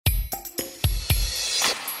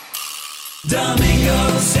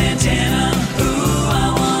Domingo Santana, ooh,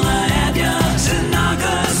 I wanna have ya.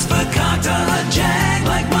 Tanaka's Fakakta, a jag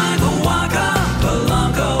like Michael Waka,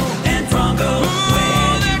 Polanco and Franco.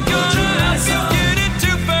 Where they're gonna get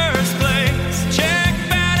into first place. Check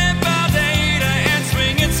batted ball data and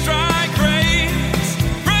swinging strike rates.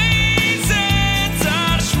 Raisins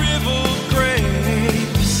on shriveled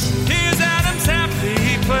grapes. Here's Adam's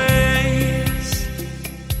happy place.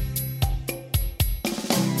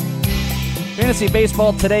 Fantasy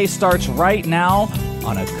Baseball Today starts right now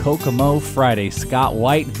on a Kokomo Friday. Scott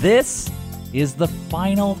White, this is the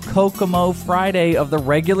final Kokomo Friday of the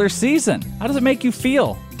regular season. How does it make you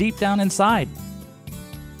feel deep down inside?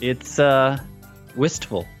 It's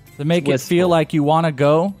wistful. Does it make it feel like you want to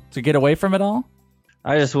go to get away from it all?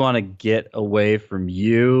 I just want to get away from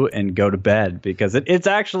you and go to bed because it's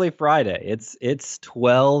actually Friday. It's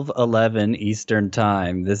 12:11 Eastern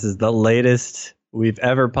time. This is the latest we've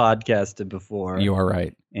ever podcasted before. You are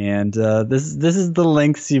right. And this is the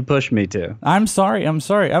lengths you push me to. I'm sorry.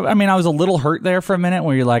 I mean, I was a little hurt there for a minute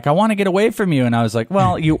where you're like, I want to get away from you. And I was like,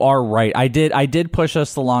 well, you are right. I did push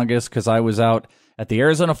us the longest because I was out at the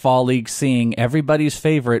Arizona Fall League seeing everybody's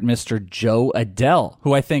favorite Mr. Joe Adell,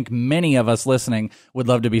 who I think many of us listening would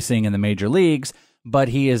love to be seeing in the major leagues. But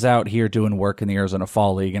he is out here doing work in the Arizona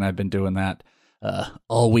Fall League, and I've been doing that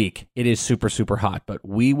all week. It is super, super hot, but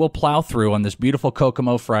we will plow through on this beautiful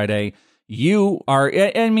Kokomo Friday. You are,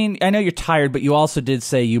 I mean, I know you're tired, but you also did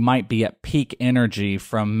say you might be at peak energy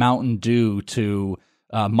from Mountain Dew to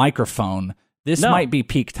microphone. This might be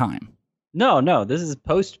peak time. No, this is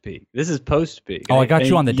post-peak. Oh, I got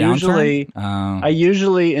you on the downturn? I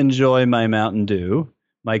usually enjoy my Mountain Dew,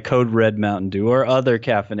 my Code Red Mountain Dew, or other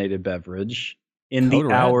caffeinated beverage in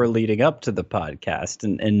the hour leading up to the podcast.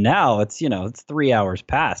 And now it's 3 hours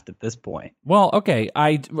past at this point. Well, okay.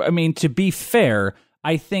 I mean, to be fair,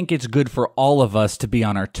 I think it's good for all of us to be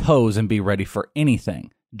on our toes and be ready for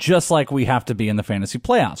anything. Just like we have to be in the fantasy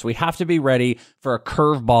playoffs. We have to be ready for a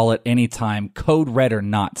curveball at any time, Code Red or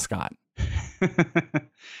not, Scott.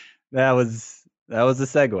 That was a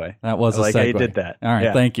segue. That was a segue. Like how you did that. All right,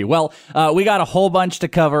 yeah. Thank you. Well, we got a whole bunch to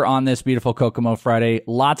cover on this beautiful Kokomo Friday.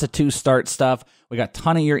 Lots of two-start stuff. We got a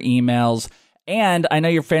ton of your emails. And I know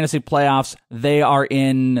your fantasy playoffs, they are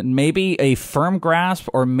in maybe a firm grasp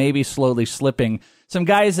or maybe slowly slipping. Some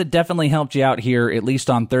guys that definitely helped you out here, at least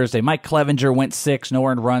on Thursday. Mike Clevenger went 6, no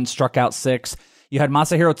earned runs, struck out 6. You had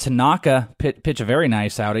Masahiro Tanaka pitch a very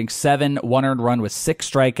nice outing, 7, 1 earned run with 6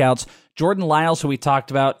 strikeouts. Jordan Lyles, who we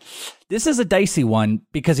talked about, this is a dicey one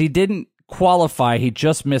because he didn't qualify. He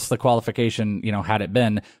just missed the qualification, had it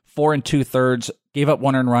been 4 2/3, gave up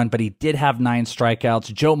 1 earned run, but he did have 9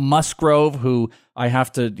 strikeouts. Joe Musgrove, who I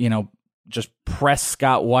have to, just press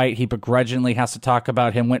Scott White. He begrudgingly has to talk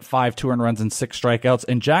about him, went 5, 2 earned runs and 6 strikeouts.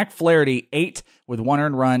 And Jack Flaherty, 8 with 1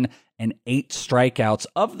 earned run and 8 strikeouts.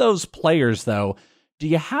 Of those players, though, do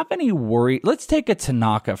you have any worry? Let's take a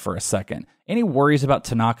Tanaka for a second. Any worries about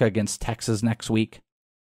Tanaka against Texas next week?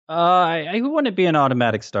 I wouldn't be an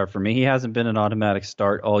automatic start for me. He hasn't been an automatic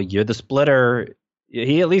start all year. The splitter,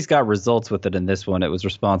 he at least got results with it in this one. It was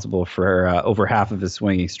responsible for over half of his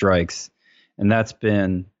swinging strikes, and that's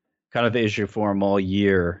been kind of the issue for him all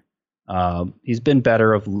year. He's been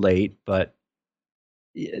better of late, but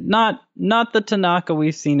not the Tanaka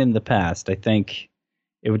we've seen in the past. I think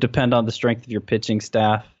it would depend on the strength of your pitching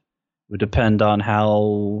staff. It would depend on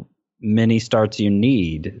how many starts you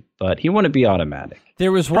need, but he wouldn't be automatic.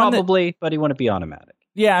 There was probably, but he wouldn't be automatic.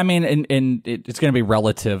 Yeah, I mean, and it's going to be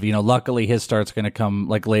relative. Luckily his start's going to come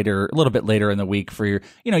like later, a little bit later in the week for your,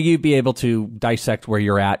 you'd be able to dissect where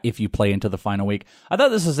you're at if you play into the final week. I thought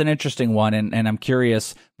this was an interesting one, and I'm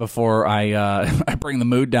curious before I I bring the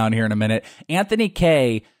mood down here in a minute. Anthony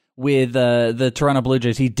Kay with the Toronto Blue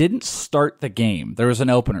Jays, he didn't start the game. There was an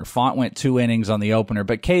opener. Font went 2 innings on the opener,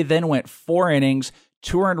 but Kay then went 4 innings,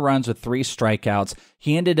 2 earned runs with 3 strikeouts.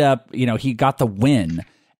 He ended up, he got the win.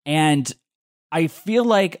 And I feel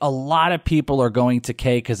like a lot of people are going to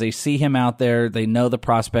Kay because they see him out there. They know the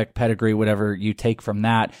prospect pedigree, whatever you take from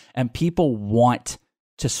that. And people want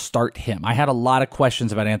to start him. I had a lot of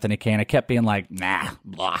questions about Anthony Kay, and I kept being like, nah,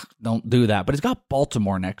 blah, don't do that. But he's got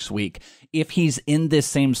Baltimore next week. If he's in this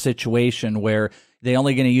same situation where they're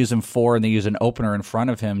only going to use him 4 and they use an opener in front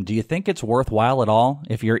of him, do you think it's worthwhile at all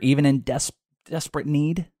if you're even in desperate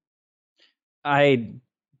need? I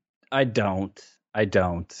don't. I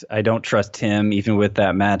don't trust him even with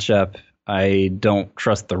that matchup. I don't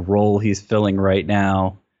trust the role he's filling right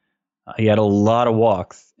now. He had a lot of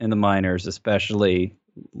walks in the minors, especially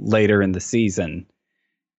later in the season.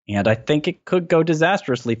 And I think it could go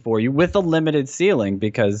disastrously for you with a limited ceiling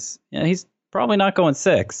because he's probably not going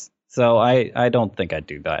 6. So I don't think I'd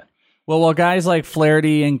do that. Well, while guys like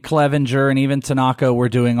Flaherty and Clevenger and even Tanaka were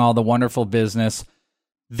doing all the wonderful business,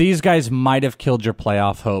 these guys might have killed your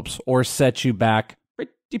playoff hopes or set you back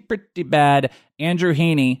pretty bad. Andrew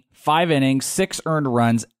Heaney, 5 innings, 6 earned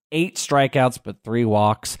runs, 8 strikeouts, but 3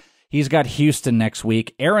 walks. He's got Houston next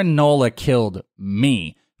week. Aaron Nola killed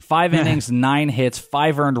me. 5 innings, 9 hits,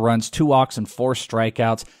 5 earned runs, 2 walks, and 4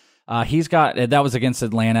 strikeouts. That was against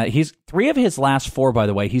Atlanta. He's 3 of his last 4, by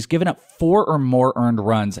the way. He's given up 4 or more earned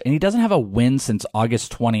runs, and he doesn't have a win since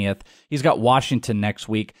August 20th. He's got Washington next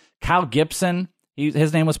week. Kyle Gibson,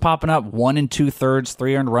 his name was popping up, 1 2/3,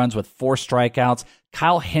 3 earned runs with 4 strikeouts.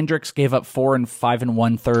 Kyle Hendricks gave up 4 5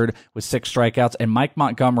 1/3 with 6 strikeouts, and Mike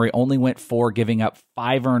Montgomery only went 4, giving up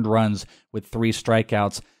 5 earned runs with 3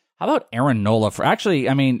 strikeouts. How about Aaron Nola?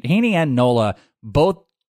 Heaney and Nola both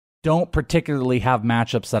don't particularly have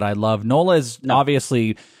matchups that I love. Nola is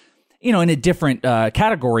obviously, in a different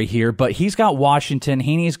category here, but he's got Washington.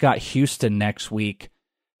 Heaney's got Houston next week.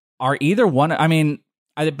 Are either one?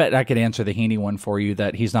 I bet I could answer the Heaney one for you,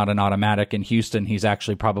 that he's not an automatic. In Houston, he's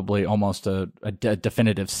actually probably almost a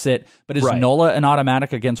definitive sit. But is Nola an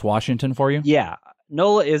automatic against Washington for you? Yeah,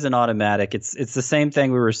 Nola is an automatic. It's the same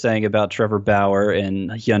thing we were saying about Trevor Bauer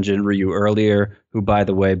and Hyunjin Ryu earlier, who, by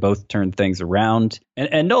the way, both turned things around.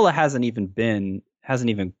 And Nola hasn't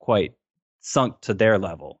even quite sunk to their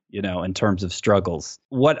level, in terms of struggles.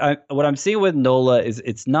 What I'm seeing with Nola is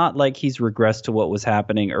it's not like he's regressed to what was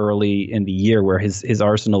happening early in the year, where his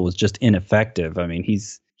arsenal was just ineffective.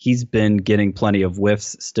 He's been getting plenty of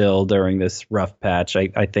whiffs still during this rough patch.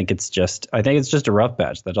 I think it's just a rough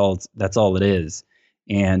patch. That's all it is.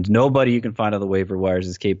 And nobody you can find on the waiver wires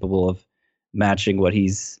is capable of matching what he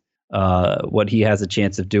has a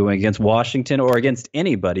chance of doing against Washington or against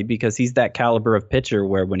anybody, because he's that caliber of pitcher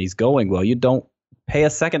where when he's going well, you don't pay a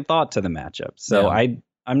second thought to the matchup. So yeah.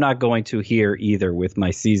 I'm not going to here either with my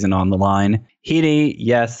season on the line. Heaney,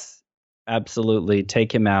 yes, absolutely.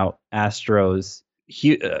 Take him out. Astros,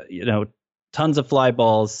 tons of fly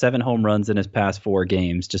balls, 7 home runs in his past 4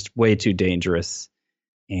 games, just way too dangerous.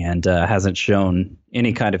 And hasn't shown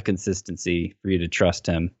any kind of consistency for you to trust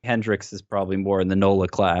him. Hendricks is probably more in the Nola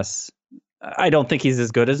class. I don't think he's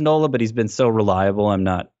as good as Nola, but he's been so reliable. I'm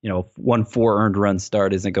not, 1 4 earned run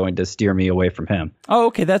start isn't going to steer me away from him. Oh,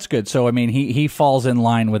 okay, that's good. So he falls in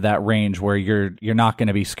line with that range where you're not going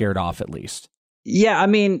to be scared off, at least. Yeah,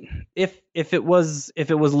 if it was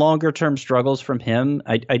longer term struggles from him,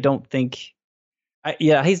 I don't think.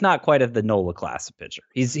 He's not quite of the Nola class of pitcher.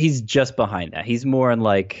 He's just behind that. He's more in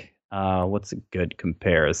like, what's a good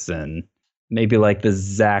comparison? Maybe like the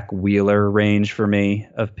Zach Wheeler range for me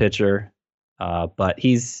of pitcher. But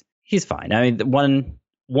he's fine.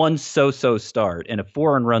 One so-so start and a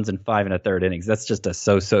 4 earned runs in 5 1/3 innings. That's just a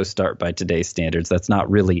so-so start by today's standards. That's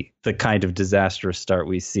not really the kind of disastrous start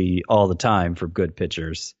we see all the time for good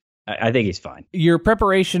pitchers. I think he's fine. Your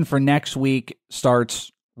preparation for next week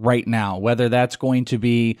starts right now, whether that's going to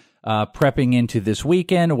be prepping into this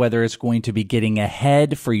weekend, whether it's going to be getting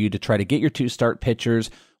ahead for you to try to get your 2-start pitchers.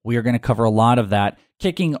 We are going to cover a lot of that.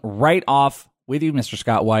 Kicking right off with you, Mr.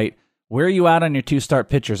 Scott White, where are you at on your 2-start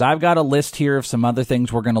pitchers? I've got a list here of some other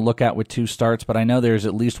things we're going to look at with 2 starts, but I know there's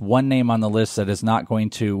at least one name on the list that is not going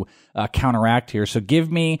to counteract here. So give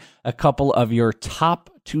me a couple of your top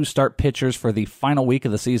 2-start pitchers for the final week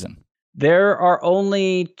of the season. There are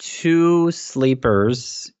only 2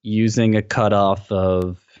 sleepers using a cutoff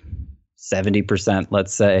of 70%,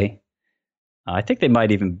 let's say. I think they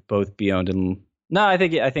might even both be owned in... No, I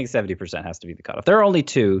think 70% has to be the cutoff. There are only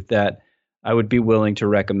 2 that I would be willing to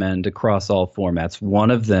recommend across all formats.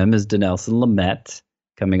 One of them is Dinelson Lamet,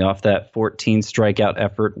 coming off that 14 strikeout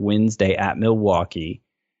effort Wednesday at Milwaukee,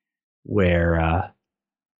 where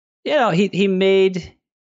he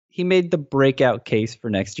made the breakout case for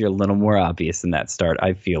next year a little more obvious in that start,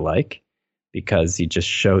 I feel like, because he just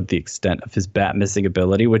showed the extent of his bat missing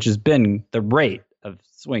ability, which has been the rate of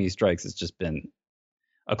swinging strikes has just been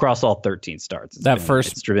across all 13 starts. It's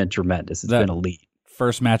been tremendous. It's been elite.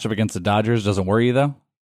 First matchup against the Dodgers doesn't worry you though?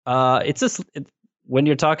 When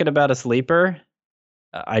you're talking about a sleeper,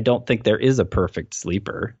 I don't think there is a perfect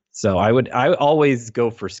sleeper. So I always go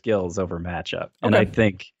for skills over matchup. And I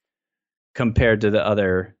think compared to the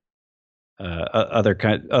other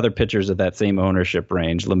pitchers of that same ownership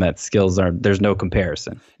range, Lamet's skills there's no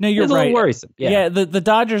comparison. No, you're right. A little worrisome. Yeah, the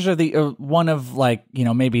Dodgers are the one of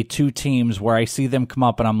maybe 2 teams where I see them come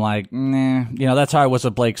up and I'm like, nah. That's how I was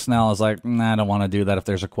with Blake Snell. I was like, nah, I don't want to do that if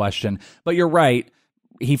there's a question. But you're right.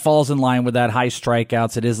 He falls in line with that high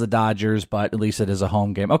strikeouts. It is the Dodgers, but at least it is a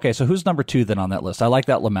home game. Okay, so who's number 2 then on that list? I like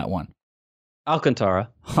that Lamet one. Alcantara.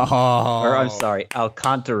 Oh, Or I'm sorry,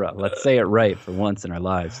 Alcantara. Let's say it right for once in our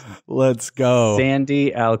lives. let's go.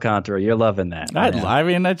 Sandy Alcantara. You're loving that. man. I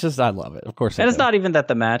mean, I love it. Of course, And it's not even that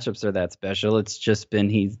the matchups are that special. It's just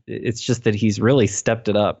that he's really stepped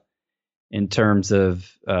it up in terms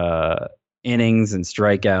of innings and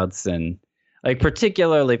strikeouts, and like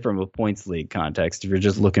particularly from a points league context. If you're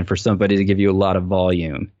just looking for somebody to give you a lot of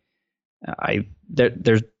volume,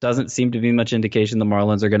 there doesn't seem to be much indication the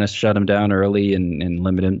Marlins are going to shut him down early and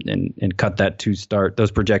limit him and cut that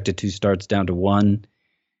those projected 2 starts down to 1.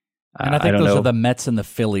 And I think those are the Mets and the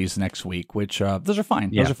Phillies next week, which those are fine.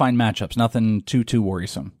 Yeah. Those are fine matchups. Nothing too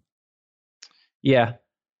worrisome. Yeah.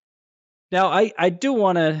 Now, I do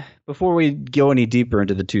want to, before we go any deeper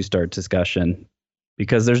into the 2-start discussion,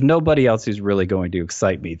 because there's nobody else who's really going to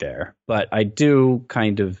excite me there, but I do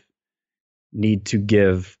kind of need to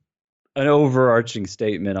give an overarching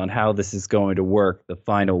statement on how this is going to work the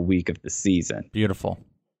final week of the season. Beautiful.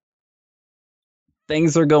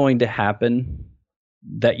 Things are going to happen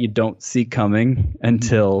that you don't see coming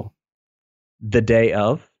until the day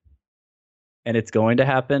of, and it's going to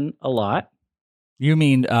happen a lot. You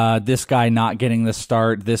mean this guy not getting the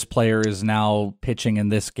start, this player is now pitching in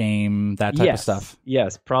this game, that type of stuff?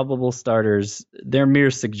 Yes, probable starters, they're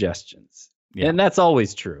mere suggestions. Yeah. And that's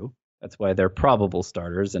always true. That's why they're probable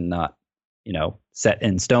starters and not, set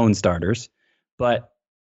in stone starters. But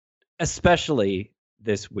especially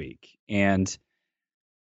this week. And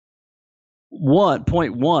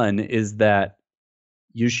point one is that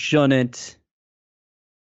you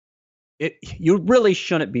really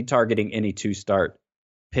shouldn't be targeting any 2-start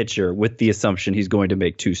pitcher with the assumption he's going to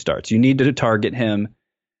make 2 starts. You need to target him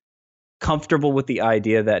comfortable with the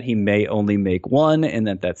idea that he may only make 1 and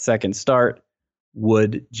that second start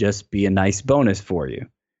would just be a nice bonus for you.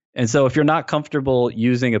 And so if you're not comfortable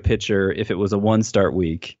using a pitcher, if it was a 1-start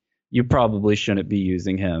week, you probably shouldn't be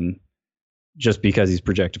using him just because he's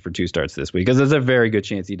projected for 2 starts this week, because there's a very good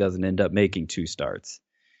chance he doesn't end up making 2 starts.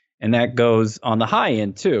 And that goes on the high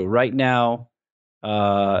end, too. Right now,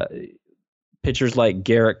 pitchers like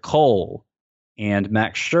Garrett Cole and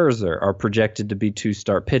Max Scherzer are projected to be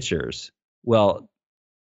 2-start pitchers. Well,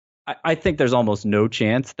 I think there's almost no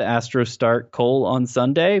chance the Astros start Cole on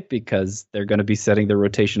Sunday because they're going to be setting their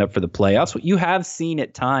rotation up for the playoffs. You have seen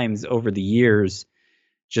at times over the years,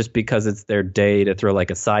 just because it's their day to throw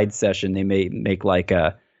like a side session, they may make like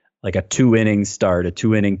a 2-inning start, a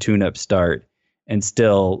 2-inning tune-up start, and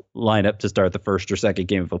still line up to start the first or second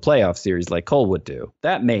game of a playoff series like Cole would do.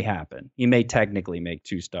 That may happen. He may technically make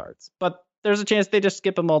 2 starts, but there's a chance they just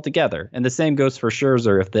skip him altogether. And the same goes for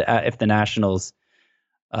Scherzer if the Nationals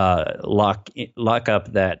lock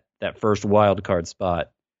up that first wild card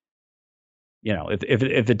spot.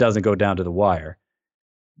 If it doesn't go down to the wire,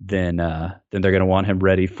 then they're going to want him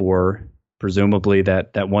ready for presumably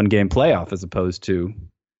that 1-game playoff as opposed to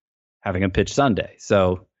having him pitch Sunday.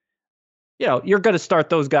 So, you're going to start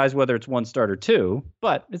those guys whether it's 1 start or 2,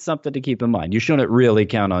 but it's something to keep in mind. You shouldn't really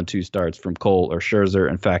count on 2 starts from Cole or Scherzer.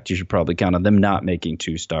 In fact, you should probably count on them not making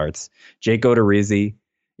 2 starts. Jake Odorizzi,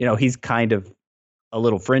 he's kind of a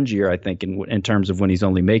little fringier, I think, in terms of when he's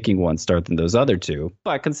only making 1 start than those other 2.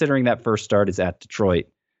 But considering that first start is at Detroit,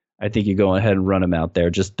 I think you go ahead and run him out there.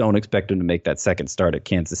 Just don't expect him to make that second start at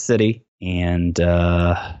Kansas City. And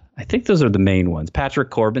I think those are the main ones.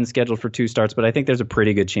 Patrick Corbin scheduled for 2 starts, but I think there's a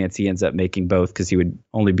pretty good chance he ends up making both because he would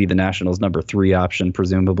only be the Nationals' number 3 option,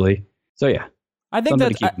 presumably. So, yeah. I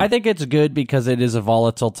think it's good because it is a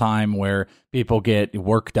volatile time where people get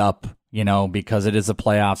worked up, because it is a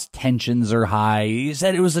playoffs. Tensions are high. You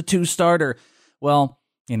said it was a 2-starter. Well,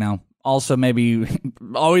 also maybe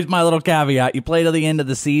always my little caveat, you play to the end of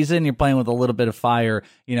the season, you're playing with a little bit of fire.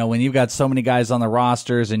 When you've got so many guys on the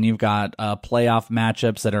rosters and you've got playoff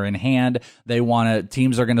matchups that are in hand,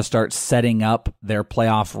 teams are going to start setting up their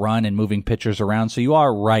playoff run and moving pitchers around. So you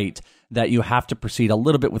are right that you have to proceed a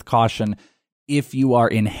little bit with caution if you are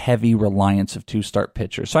in heavy reliance of 2-start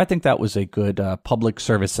pitchers. So I think that was a good public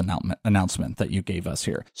service announcement that you gave us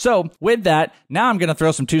here. So with that, now I'm going to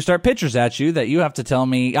throw some 2-start pitchers at you that you have to tell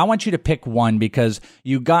me. I want you to pick one because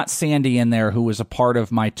you got Sandy in there who was a part of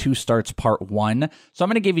my 2 starts part 1. So I'm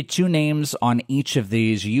going to give you 2 names on each of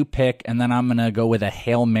these. You pick, and then I'm going to go with a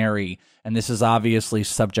Hail Mary. And this is obviously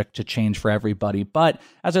subject to change for everybody. But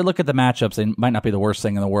as I look at the matchups, they might not be the worst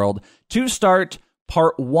thing in the world. 2-start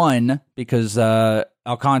part 1, because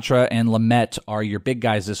Alcantara and Lamet are your big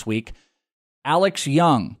guys this week. Alex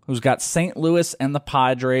Young, who's got St. Louis and the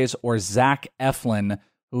Padres, or Zach Eflin,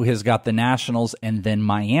 who has got the Nationals and then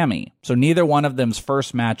Miami. So neither one of them's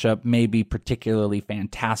first matchup may be particularly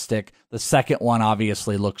fantastic. The second one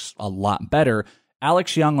obviously looks a lot better.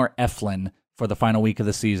 Alex Young or Eflin, for the final week of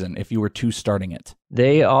the season if you were two starting it?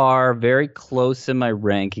 They are very close in my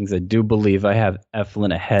rankings. I do believe I have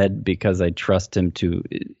Eflin ahead because I trust him to,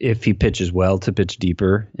 if he pitches well, to pitch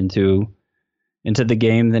deeper into the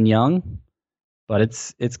game than Young. But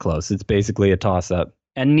it's close. It's basically a toss-up.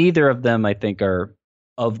 And neither of them, I think, are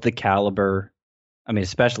of the caliber. I mean,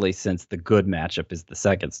 especially since the good matchup is the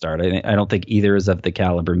second start. I don't think either is of the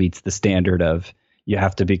caliber, meets the standard of you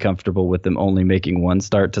have to be comfortable with them only making one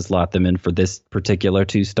start to slot them in for this particular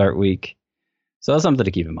two-start week. So that's something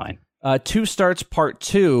to keep in mind. Two starts, part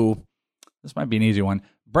two. This might be an easy one.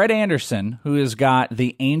 Brett Anderson, who has got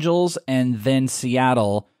the Angels and then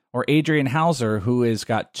Seattle, or Adrian Hauser, who has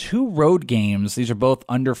got two road games. These are both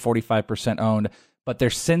under 45% owned, but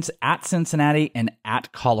they're at Cincinnati and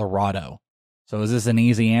at Colorado. So is this an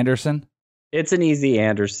easy Anderson? It's an easy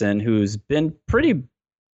Anderson who's been pretty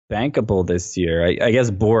bankable this year. I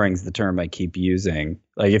guess boring's the term I keep using.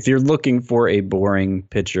 Like, if you're looking for a boring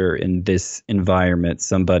pitcher in this environment,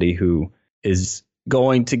 somebody who is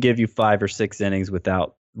going to give you 5 or 6 innings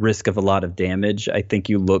without risk of a lot of damage, I think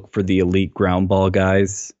you look for the elite ground ball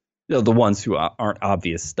guys, the ones who aren't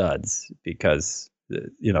obvious studs, because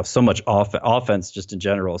so much offense just in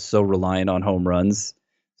general is so reliant on home runs.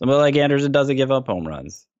 Somebody like Anderson doesn't give up home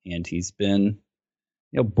runs, and he's been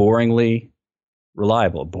boringly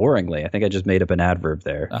reliable. Boringly. I think I just made up an adverb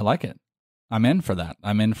there. I like it. I'm in for that.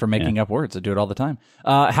 I'm in for making up words. I do it all the time.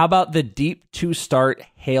 How about the deep two-start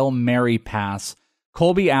Hail Mary pass?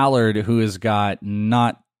 Colby Allard, who has got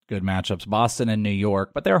not good matchups, Boston and New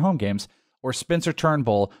York, but they're home games, or Spencer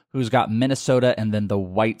Turnbull, who's got Minnesota and then the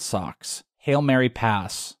White Sox. Hail Mary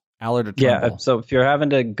pass. Allard or Turnbull? Yeah, so if you're having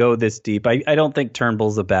to go this deep, I don't think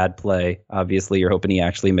Turnbull's a bad play. Obviously, you're hoping he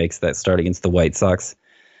actually makes that start against the White Sox.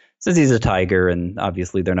 Since he's a Tiger and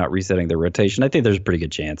obviously they're not resetting their rotation, I think there's a pretty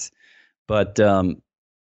good chance. But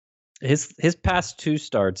his past two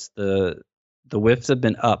starts, the whiffs have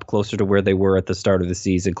been up closer to where they were at the start of the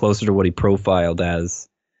season, closer to what he profiled as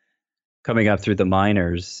coming up through the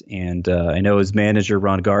minors. And I know his manager,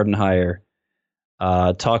 Ron Gardenhire,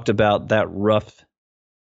 talked about that rough,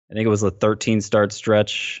 I think it was a 13-start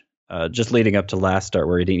stretch just leading up to last start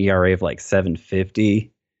where he had an ERA of like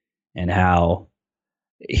 7.50, and how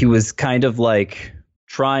he was kind of like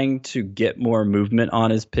trying to get more movement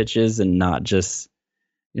on his pitches and not just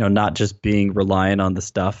being reliant on the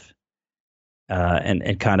stuff,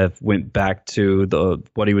 and kind of went back to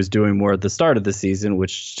what he was doing more at the start of the season,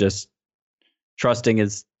 which just trusting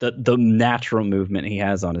the natural movement he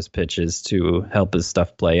has on his pitches to help his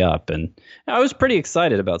stuff play up. And I was pretty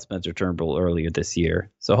excited about Spencer Turnbull earlier this year,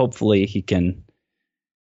 so hopefully he can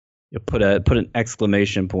put an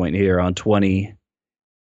exclamation point here on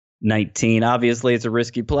 2019. Obviously, it's a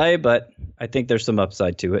risky play, but I think there's some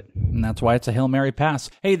upside to it. And that's why it's a Hail Mary pass.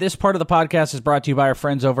 Hey, this part of the podcast is brought to you by our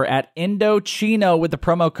friends over at Indochino with the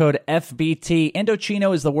promo code FBT.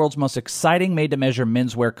 Indochino is the world's most exciting made-to-measure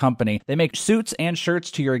menswear company. They make suits and shirts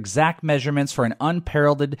to your exact measurements for an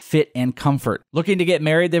unparalleled fit and comfort. Looking to get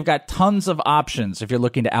married? They've got tons of options if you're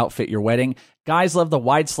looking to outfit your wedding. Guys love the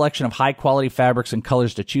wide selection of high-quality fabrics and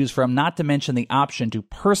colors to choose from, not to mention the option to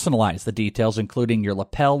personalize the details, including your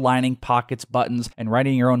lapel, lining, pockets, buttons, and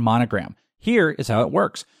writing your own monogram. Here is how it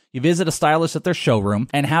works. You visit a stylist at their showroom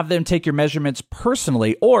and have them take your measurements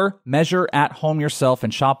personally, or measure at home yourself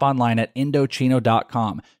and shop online at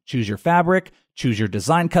Indochino.com. Choose your fabric, choose your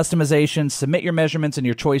design customization, submit your measurements and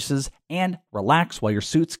your choices, and relax while your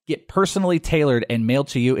suits get personally tailored and mailed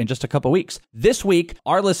to you in just a couple weeks. This week,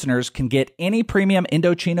 our listeners can get any premium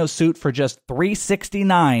Indochino suit for just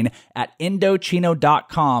 $369 at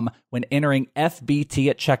Indochino.com when entering FBT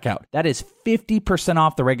at checkout. That is 50%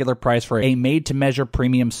 off the regular price for a made-to-measure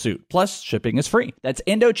premium suit. Plus, shipping is free. That's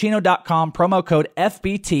Indochino.com, promo code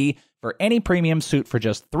FBT for any premium suit for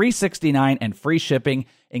just $369 and free shipping.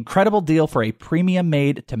 Incredible deal for a premium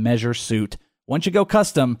made-to-measure suit. Once you go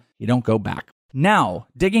custom, you don't go back. Now,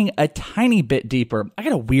 digging a tiny bit deeper, I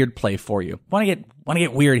got a weird play for you. Want to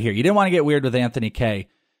get weird here? You didn't want to get weird with Anthony Kay.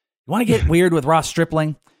 You want to get weird with Ross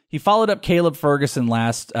Stripling? He followed up Caleb Ferguson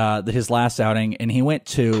his last outing, and he went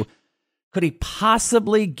to, could he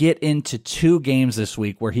possibly get into 2 games this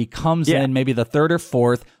week where he comes in maybe the third or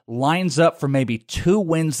fourth, lines up for maybe 2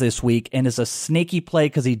 wins this week, and is a sneaky play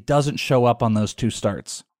because he doesn't show up on those 2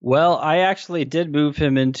 starts? Well, I actually did move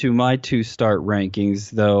him into my 2-start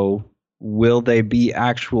rankings, though. Will they be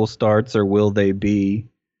actual starts, or will they be,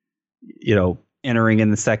 entering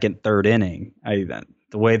in the second, third inning?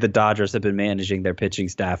 The way the Dodgers have been managing their pitching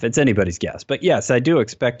staff, it's anybody's guess. But yes, I do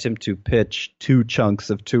expect him to pitch 2 chunks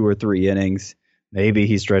of 2 or 3 innings. Maybe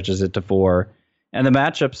he stretches it to 4. And the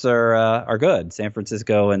matchups are good. San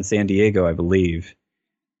Francisco and San Diego, I believe.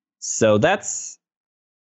 So that's,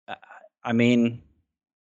 I mean,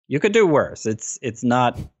 you could do worse. It's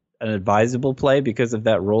not an advisable play because of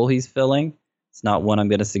that role he's filling. It's not one I'm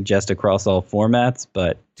going to suggest across all formats,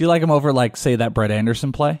 but Do you like him over, like, say, that Brett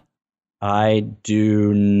Anderson play? I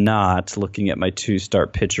do not, looking at my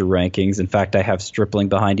 2-start pitcher rankings. In fact, I have Stripling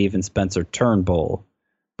behind even Spencer Turnbull.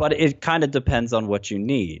 But it kind of depends on what you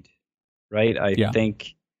need, right?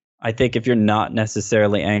 I think if you're not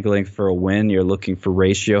necessarily angling for a win, you're looking for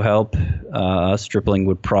ratio help, Stripling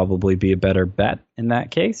would probably be a better bet in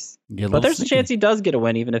that case. But there's a chance he does get a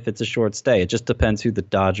win, even if it's a short stay. It just depends who the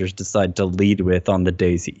Dodgers decide to lead with on the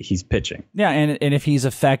days he's pitching. Yeah, and if he's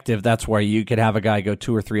effective, that's where you could have a guy go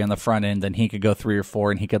 2 or 3 on the front end, then he could go 3 or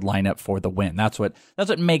 4, and he could line up for the win. That's what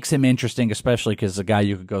makes him interesting, especially because the guy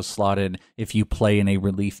you could go slot in if you play in a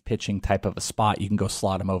relief pitching type of a spot. You can go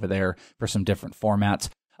slot him over there for some different formats.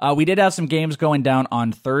 We did have some games going down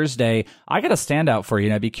on Thursday. I got a standout for you,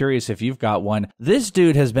 and I'd be curious if you've got one. This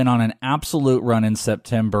dude has been on an absolute run in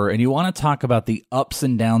September, and you want to talk about the ups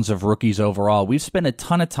and downs of rookies overall. We've spent a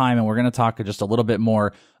ton of time, and we're going to talk just a little bit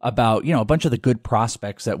more about, a bunch of the good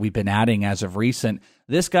prospects that we've been adding as of recent.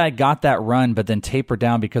 This guy got that run, but then tapered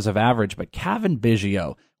down because of average. But Cavan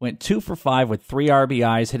Biggio went 2 for 5 with 3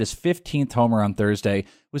 RBIs, hit his 15th homer on Thursday,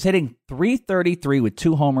 was hitting .333 with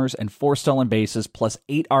 2 homers and 4 stolen bases, plus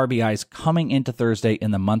 8 RBIs coming into Thursday in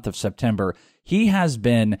the month of September. He has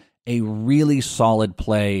been a really solid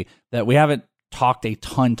play that we haven't talked a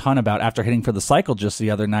ton about after hitting for the cycle just the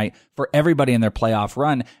other night for everybody in their playoff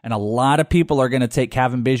run. And a lot of people are going to take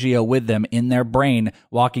Cavan Biggio with them in their brain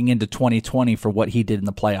walking into 2020 for what he did in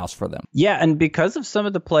the playoffs for them. Yeah, and because of some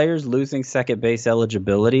of the players losing second base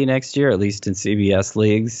eligibility next year, at least in CBS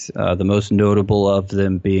leagues, the most notable of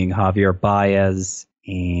them being Javier Baez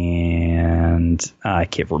and I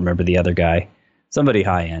can't remember the other guy, somebody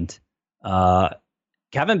high end.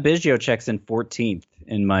 Cavan Biggio checks in 14th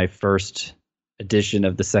in my first edition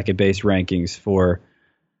of the second base rankings for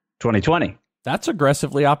 2020. That's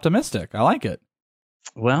aggressively optimistic. I like it.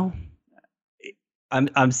 Well,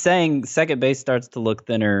 I'm saying second base starts to look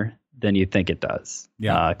thinner than you think it does.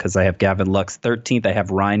 Yeah. Because I have Gavin Lux 13th. I have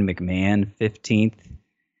Ryan McMahon 15th.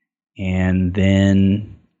 And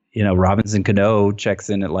then, Robinson Cano checks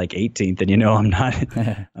in at like 18th. And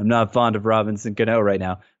I'm not fond of Robinson Cano right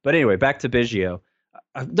now. But anyway, back to Biggio.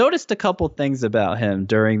 I've noticed a couple things about him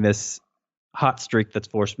during this hot streak that's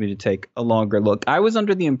forced me to take a longer look. I was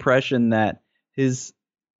under the impression that his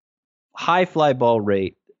high fly ball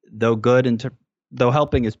rate, though good though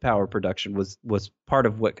helping his power production, was part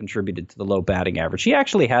of what contributed to the low batting average. He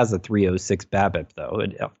actually has a 306 BABIP, though,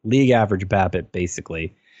 a league average BABIP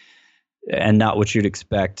basically, and not what you'd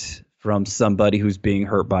expect from somebody who's being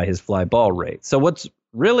hurt by his fly ball rate. So what's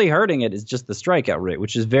really hurting it is just the strikeout rate,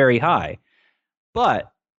 which is very high.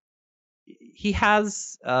 But he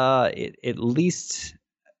has, at least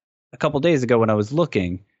a couple days ago when I was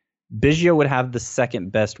looking, Biggio would have the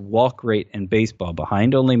second best walk rate in baseball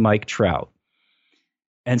behind only Mike Trout.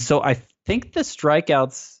 And so I think the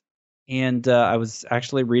strikeouts, and I was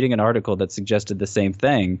actually reading an article that suggested the same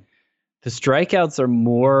thing. The strikeouts are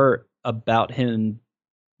more about him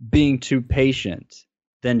being too patient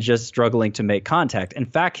than just struggling to make contact. In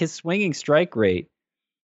fact, his swinging strike rate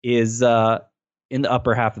is in the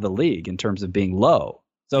upper half of the league in terms of being low.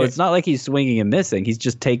 So it's not like he's swinging and missing. He's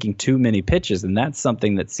just taking too many pitches, and that's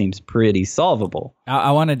something that seems pretty solvable.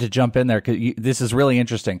 I wanted to jump in there because this is really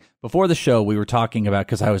interesting. Before the show, we were talking about,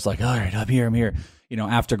 because I was like, all right, I'm here.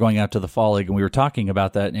 After going out to the fall league, and we were talking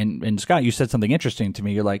about that. And Scott, you said something interesting to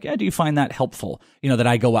me. You're like, do you find that helpful? That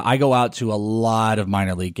I go out to a lot of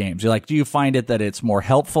minor league games. You're like, do you find it that it's more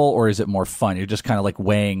helpful or is it more fun? You're just kind of like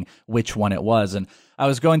weighing which one it was. And I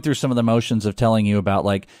was going through some of the motions of telling you about,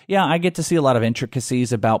 like, I get to see a lot of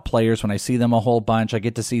intricacies about players when I see them a whole bunch. I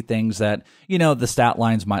get to see things that, the stat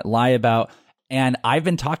lines might lie about. And I've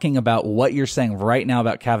been talking about what you're saying right now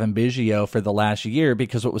about Cavan Biggio for the last year,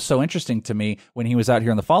 because what was so interesting to me when he was out here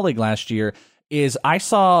in the fall league last year is I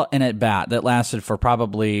saw an at-bat that lasted for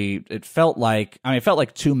probably, it felt like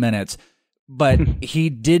 2 minutes, but he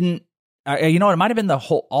didn't, it might have been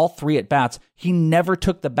all 3 at-bats. He never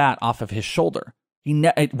took the bat off of his shoulder.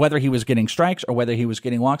 Whether he was getting strikes or whether he was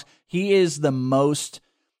getting walks, he is the most,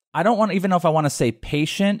 I don't even know if I want to say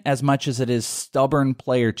patient as much as it is stubborn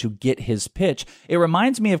player to get his pitch. It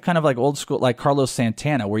reminds me of kind of like old school, like Carlos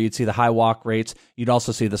Santana, where you'd see the high walk rates. You'd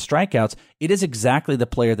also see the strikeouts. It is exactly the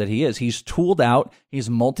player that he is. He's tooled out. He's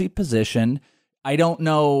multi-positioned. I don't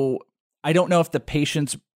know if the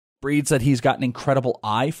patience breeds that he's got an incredible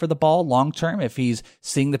eye for the ball long term. If he's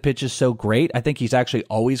seeing the pitches so great, I think he's actually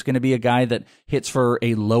always going to be a guy that hits for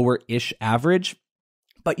a lower-ish average.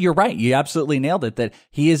 But you're right. You absolutely nailed it, that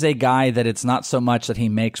he is a guy that it's not so much that he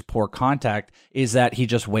makes poor contact, is that he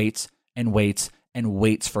just waits and waits and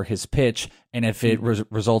waits for his pitch. And if it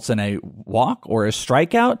results in a walk or a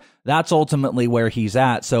strikeout, that's ultimately where he's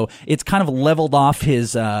at. So it's kind of leveled off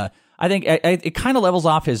his, I think it kind of levels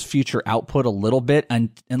off his future output a little bit,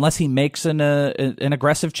 unless he makes an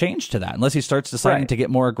aggressive change to that, unless he starts deciding to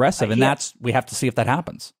get more aggressive. And we have to see if that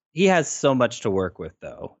happens. He has so much to work with,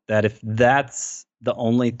 though, that if that's the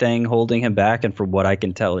only thing holding him back, and from what I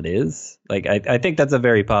can tell it is, like, I think that's a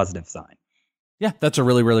very positive sign. Yeah, that's a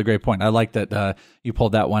really, really great point. I like that you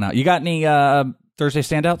pulled that one out. You got any Thursday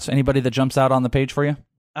standouts? Anybody that jumps out on the page for you?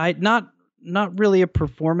 Not really a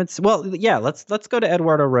performance. Well, yeah, let's go to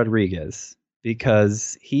Eduardo Rodriguez,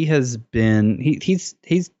 because he has been he's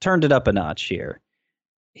turned it up a notch here.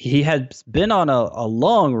 He had been on a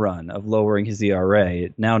long run of lowering his ERA.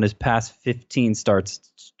 Now in his past 15 starts,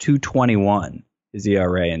 it's 2.21 his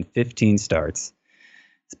ERA in 15 starts.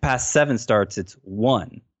 His past 7 starts, it's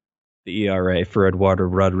 1 the ERA for Eduardo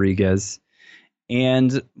Rodriguez.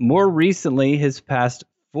 And more recently, his past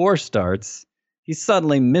 4 starts, he's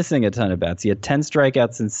suddenly missing a ton of bats. He had 10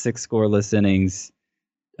 strikeouts and 6 scoreless innings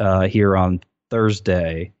here on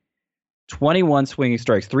Thursday. 21 swinging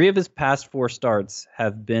strikes. 3 of his past 4 starts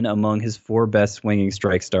have been among his 4 best swinging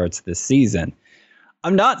strike starts this season.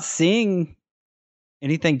 I'm not seeing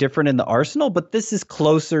anything different in the arsenal, but this is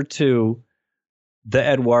closer to the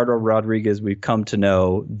Eduardo Rodriguez we've come to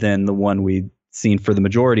know than the one we've seen for the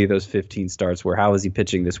majority of those 15 starts, where how is he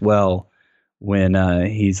pitching this well when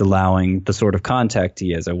he's allowing the sort of contact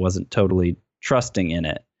he is? I wasn't totally trusting in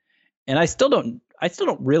it. And I still don't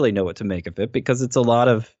really know what to make of it, because it's a lot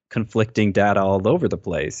of conflicting data all over the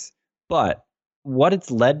place. But what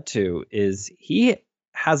it's led to is he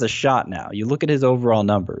has a shot now. You look at his overall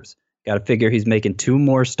numbers. Got to figure he's making 2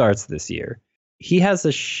 more starts this year. He has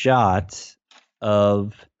a shot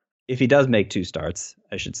of, if he does make 2 starts,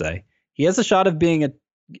 I should say, he has a shot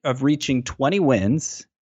of reaching 20 wins,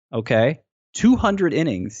 okay, 200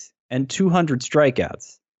 innings, and 200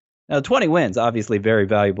 strikeouts. Now, 20 wins, obviously very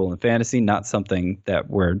valuable in fantasy, not something that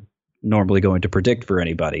we're normally going to predict for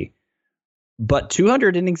anybody. But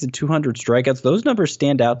 200 innings and 200 strikeouts, those numbers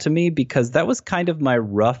stand out to me, because that was kind of my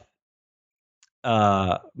rough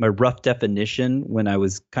definition when I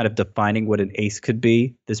was kind of defining what an ace could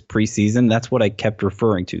be this preseason. That's what I kept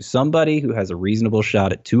referring to. Somebody who has a reasonable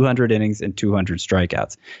shot at 200 innings and 200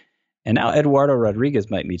 strikeouts. And now Eduardo Rodriguez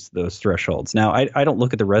might meet those thresholds. Now, I don't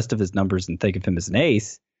look at the rest of his numbers and think of him as an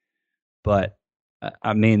ace, but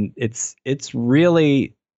I mean, it's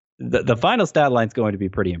really the final stat line is going to be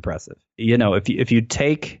pretty impressive. You know, if you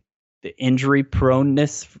take the injury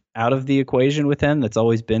proneness out of the equation with him, that's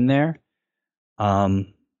always been there. I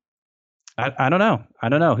don't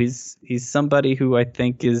know. He's somebody who I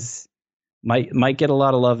think might get a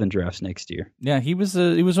lot of love in drafts next year. Yeah, he was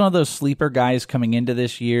one of those sleeper guys coming into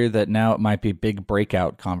this year that now it might be a big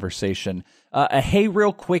breakout conversation. Hey,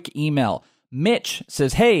 real quick email. Mitch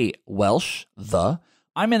says, "Hey, Welsh,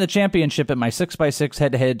 I'm in the championship at my 6x6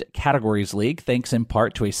 head-to-head categories league, thanks in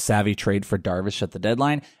part to a savvy trade for Darvish at the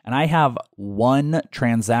deadline, and I have 1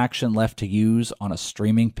 transaction left to use on a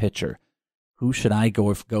streaming pitcher. Who should I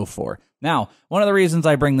go for?" Now, one of the reasons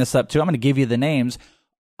I bring this up, too, I'm going to give you the names.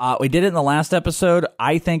 We did it in the last episode.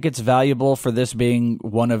 I think it's valuable for this being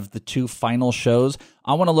one of the 2 final shows.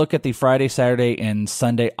 I want to look at the Friday, Saturday, and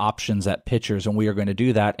Sunday options at pitchers, and we are going to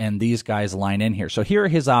do that, and these guys line in here. So here are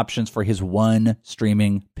his options for his 1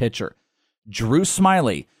 streaming pitcher. Drew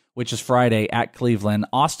Smyly, which is Friday, at Cleveland.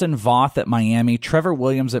 Austin Voth at Miami. Trevor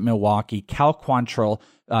Williams at Milwaukee. Cal Quantrill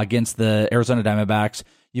against the Arizona Diamondbacks.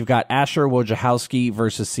 You've got Asher Wojciechowski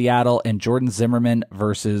versus Seattle and Jordan Zimmerman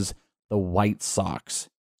versus the White Sox.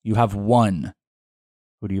 You have 1.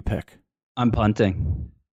 Who do you pick? I'm punting.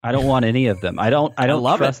 I don't want any of them. I don't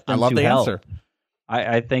love trust it. them I love to the help. answer.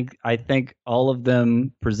 I think all of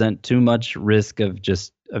them present too much risk of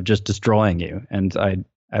just destroying you, and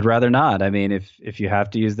I'd rather not. I mean, if you have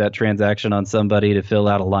to use that transaction on somebody to fill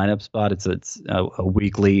out a lineup spot, it's a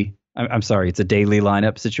weekly. I'm sorry, it's a daily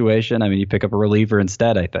lineup situation. I mean, you pick up a reliever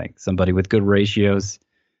instead. I think somebody with good ratios.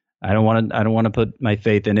 I don't want to put my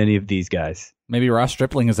faith in any of these guys. Maybe Ross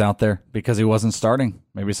Stripling is out there because he wasn't starting.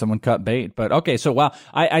 Maybe someone cut bait. But okay, so wow,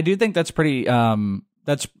 I do think that's pretty.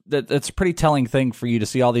 That's a pretty telling thing for you to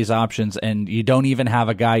see all these options, and you don't even have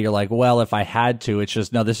a guy you're like, well, if I had to, it's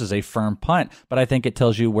just no. This is a firm punt. But I think it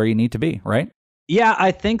tells you where you need to be, right? Yeah,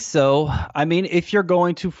 I think so. I mean, if you're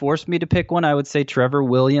going to force me to pick one, I would say Trevor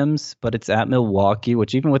Williams, but it's at Milwaukee,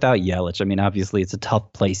 which even without Yelich, I mean, obviously it's a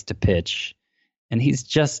tough place to pitch. And he's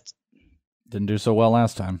just, Didn't do so well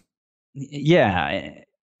last time. yeah,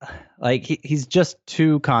 like he's just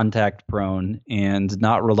too contact prone and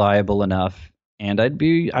not reliable enough. And I'd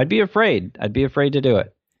be afraid. I'd be afraid to do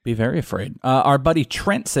it. Be very afraid. Our buddy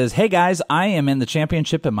Trent says, "Hey guys, I am in the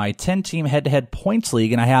championship in my 10-team head-to-head points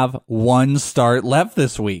league, and I have one start left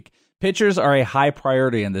this week. Pitchers are a high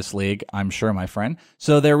priority in this league, I'm sure, my friend.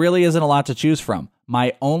 So there really isn't a lot to choose from.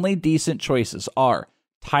 My only decent choices are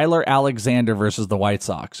Tyler Alexander versus the White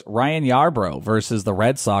Sox, Ryan Yarbrough versus the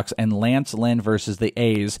Red Sox, and Lance Lynn versus the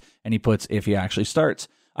A's." And he puts, "if he actually starts.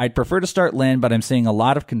 I'd prefer to start Lynn, but I'm seeing a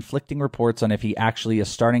lot of conflicting reports on if he actually is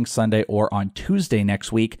starting Sunday or on Tuesday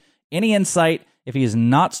next week. Any insight? If he is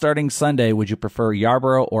not starting Sunday, would you prefer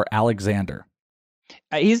Yarbrough or Alexander?"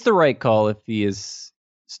 He's the right call if he is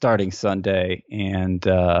starting Sunday. And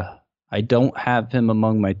I don't have him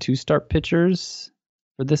among my 2-start pitchers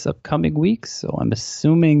for this upcoming week. So I'm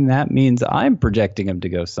assuming that means I'm projecting him to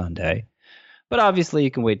go Sunday. But obviously,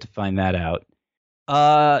 you can wait to find that out.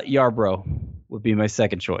 Yarbrough would be my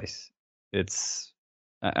second choice.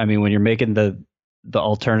 I mean, when you're making the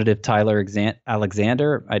alternative Tyler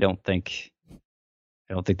Alexander, I don't think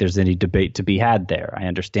there's any debate to be had there. I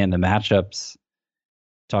understand the matchups,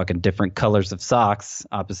 talking different colors of socks,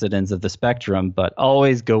 opposite ends of the spectrum, but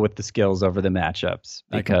always go with the skills over the matchups,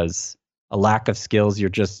 because a lack of skills, you're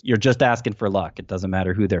just asking for luck. It doesn't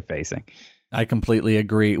matter who they're facing. I completely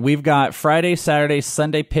agree. We've got Friday, Saturday,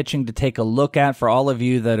 Sunday pitching to take a look at for all of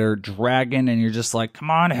you that are dragging and you're just like,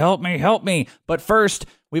 come on, help me. But first,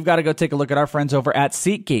 we've got to go take a look at our friends over at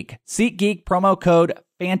SeatGeek. SeatGeek, promo code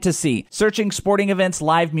FANTASY. Searching sporting events,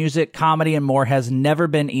 live music, comedy, and more has never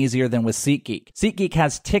been easier than with SeatGeek. SeatGeek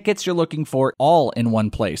has tickets you're looking for all in one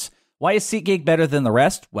place. Why is SeatGeek better than the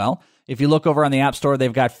rest? Well, if you look over on the App Store,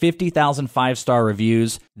 they've got 50,000 5-star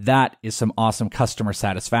reviews. That is some awesome customer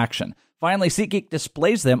satisfaction. Finally, SeatGeek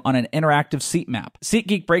displays them on an interactive seat map.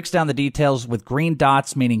 SeatGeek breaks down the details with green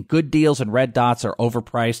dots, meaning good deals, and red dots are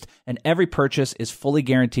overpriced, and every purchase is fully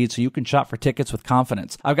guaranteed so you can shop for tickets with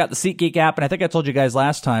confidence. I've got the SeatGeek app, and I think I told you guys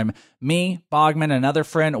last time, me, Bogman, and another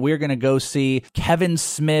friend, we're going to go see Kevin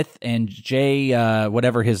Smith and Jay,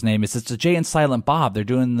 whatever his name is. It's Jay and Silent Bob. They're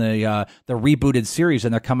doing the rebooted series,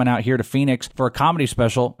 and they're coming out here to Phoenix for a comedy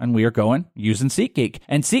special, and we are going using SeatGeek.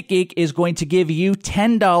 And SeatGeek is going to give you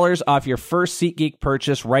 $10 off your first SeatGeek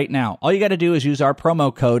purchase right now. All you got to do is use our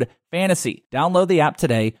promo code FANTASY. Download the app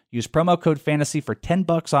today. Use promo code FANTASY for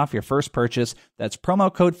 $10 off your first purchase. That's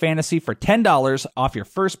promo code FANTASY for $10 off your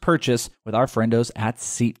first purchase with our friendos at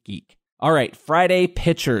SeatGeek. All right, Friday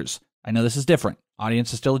pitchers. I know this is different.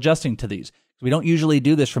 Audience is still adjusting to these. We don't usually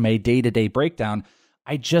do this from a day-to-day breakdown.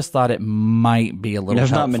 I just thought it might be a little There's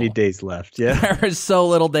helpful. not many days left. Yeah. There is so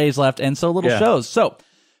little days left and so little shows. So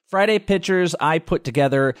Friday pitchers, I put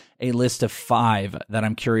together a list of 5 that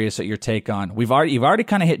I'm curious at your take on. You've already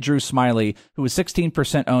kind of hit Drew Smiley, who was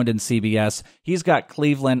 16% owned in CBS. He's got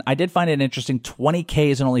Cleveland. I did find it interesting, 20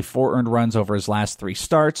 Ks and only 4 earned runs over his last 3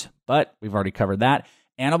 starts, but we've already covered that.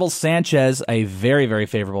 Anibal Sanchez, a very, very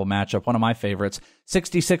favorable matchup, one of my favorites.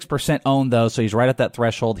 66% owned, though, so he's right at that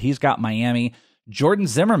threshold. He's got Miami. Jordan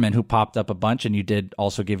Zimmerman, who popped up a bunch, and you did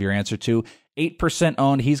also give your answer to, 8%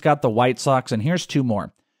 owned. He's got the White Sox, and here's 2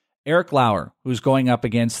 more. Eric Lauer, who's going up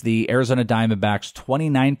against the Arizona Diamondbacks,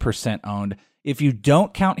 29% owned. If you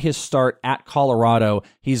don't count his start at Colorado,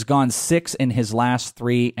 he's gone 6 in his last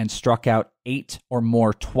 3 and struck out 8 or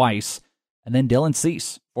more twice. And then Dylan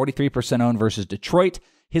Cease, 43% owned versus Detroit.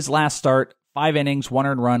 His last start, 5 innings, 1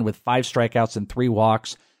 earned run with 5 strikeouts and 3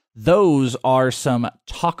 walks. Those are some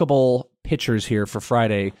talkable pitchers here for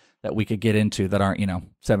Friday that we could get into that aren't,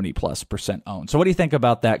 70+% owned. So what do you think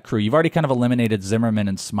about that crew? You've already kind of eliminated Zimmerman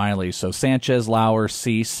and Smiley. So Sanchez, Lauer,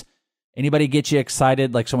 Cease. Anybody get you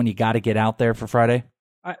excited, like someone you got to get out there for Friday?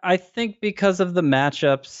 I think because of the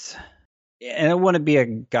matchups, and it wouldn't be a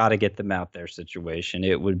gotta get them out there situation.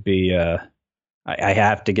 It would be I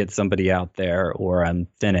have to get somebody out there or I'm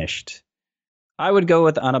finished. I would go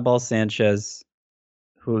with Anibal Sanchez,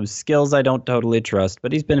 whose skills I don't totally trust,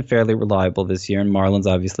 but he's been fairly reliable this year, and Marlins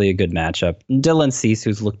obviously a good matchup. And Dylan Cease,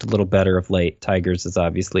 who's looked a little better of late. Tigers is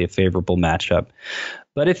obviously a favorable matchup.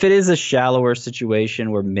 But if it is a shallower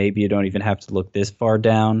situation where maybe you don't even have to look this far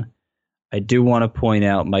down, I do want to point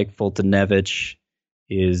out Mike Foltynewicz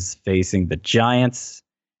is facing the Giants,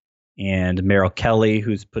 and Merrill Kelly,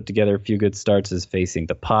 who's put together a few good starts, is facing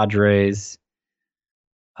the Padres.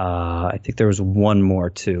 I think there was one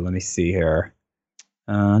more too. Let me see here.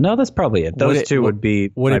 No, that's probably it. Those two would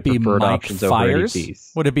be would my it be preferred Mike options over any Fires?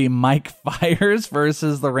 piece. Would it be Mike Fires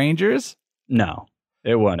versus the Rangers? No,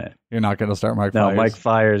 it wouldn't. You're not going to start Mike No,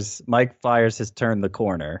 Fires. Mike Fires has turned the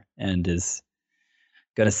corner and is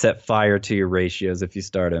going to set fire to your ratios if you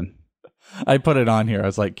start him. I put it on here. I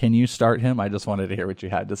was like, can you start him? I just wanted to hear what you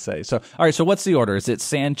had to say. So, all right. So what's the order? Is it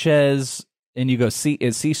Sanchez and you go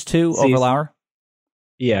is Cease 2 over Lauer?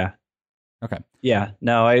 Yeah. Okay. Yeah.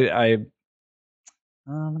 No, I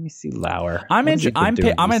let me see Lauer. I'm going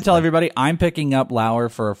to tell everybody I'm picking up Lauer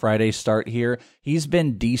for a Friday start here. He's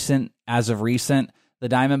been decent as of recent. The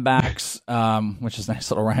Diamondbacks, which is a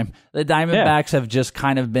nice little rhyme. The Diamondbacks have just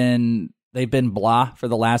kind of they've been blah for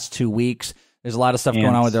the last 2 weeks. There's a lot of stuff going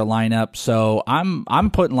on with their lineup. So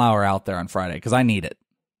I'm putting Lauer out there on Friday because I need it.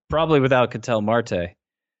 Probably without Ketel Marte.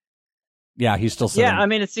 Yeah, he's still sitting. Yeah, I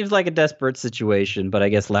mean, it seems like a desperate situation, but I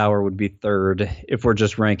guess Lauer would be third if we're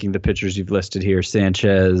just ranking the pitchers you've listed here.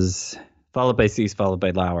 Sanchez, followed by Cease, followed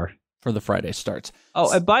by Lauer. For the Friday starts.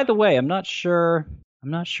 Oh, and by the way, I'm not sure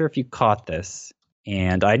if you caught this,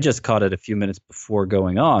 and I just caught it a few minutes before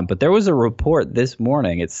going on, but there was a report this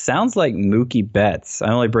morning. It sounds like Mookie Betts,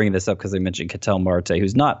 I'm only bringing this up because I mentioned Ketel Marte,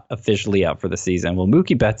 who's not officially out for the season. Well,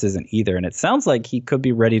 Mookie Betts isn't either, and it sounds like he could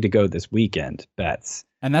be ready to go this weekend, Betts.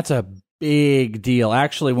 And that's a big deal.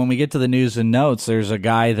 Actually, when we get to the news and notes, there's a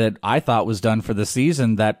guy that I thought was done for the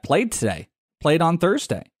season that played on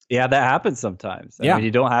Thursday. Yeah, that happens sometimes. I mean,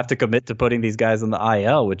 you don't have to commit to putting these guys on the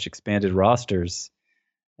IL, which expanded rosters.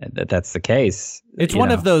 And that's the case. It's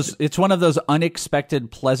one of those unexpected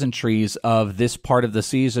pleasantries of this part of the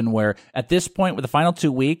season where at this point with the final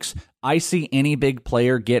 2 weeks, I see any big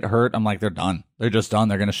player get hurt. I'm like, they're done. They're just done.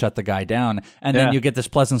 They're going to shut the guy down. And then you get this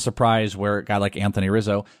pleasant surprise where a guy like Anthony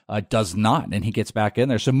Rizzo does not, and he gets back in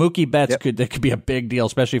there. So Mookie Betts that could be a big deal,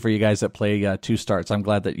 especially for you guys that play 2 starts. I'm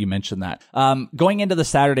glad that you mentioned that. Going into the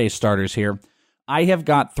Saturday starters here, I have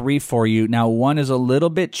got 3 for you. Now, one is a little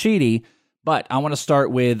bit cheaty, but I want to start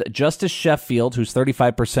with Justice Sheffield, who's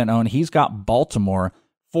 35% owned. He's got Baltimore,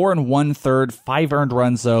 4 1/3, 5 earned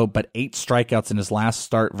runs, though, but 8 strikeouts in his last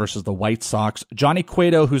start versus the White Sox. Johnny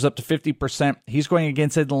Cueto, who's up to 50%. He's going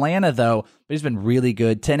against Atlanta, though, but he's been really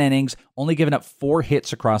good. 10 innings, only given up 4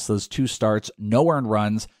 hits across those 2 starts, no earned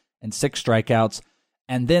runs, and 6 strikeouts.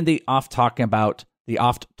 And then the oft-talked about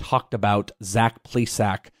Zach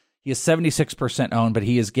Plesac. He is 76% owned, but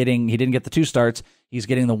he didn't get the 2 starts. He's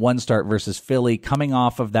getting the 1 start versus Philly, coming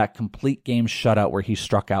off of that complete game shutout where he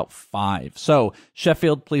struck out 5. So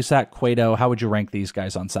Sheffield, Plesac, Cueto, how would you rank these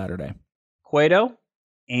guys on Saturday? Cueto,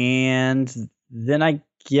 and then I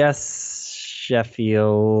guess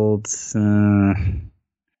Sheffield.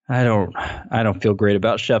 I don't feel great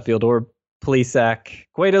about Sheffield or Plesac.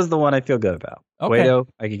 Cueto's the one I feel good about. Okay. Cueto,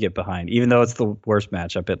 I could get behind, even though it's the worst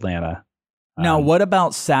matchup, Atlanta. Now, what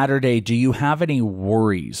about Saturday? Do you have any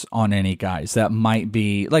worries on any guys that might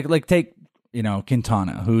be like take,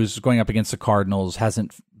 Quintana, who's going up against the Cardinals,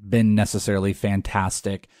 hasn't been necessarily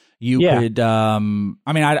fantastic. You could, I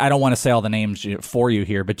don't want to say all the names for you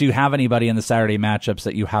here, but do you have anybody in the Saturday matchups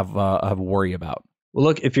that you have a worry about? Well,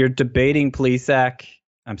 look, if you're debating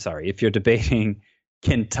if you're debating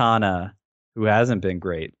Quintana, who hasn't been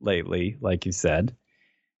great lately, like you said,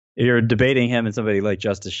 if you're debating him and somebody like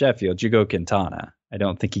Justice Sheffield, you go Quintana. I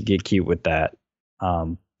don't think you get cute with that.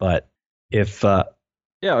 But if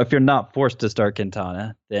you're not forced to start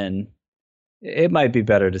Quintana, then it might be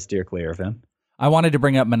better to steer clear of him. I wanted to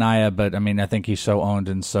bring up Manaea, but I think he's so owned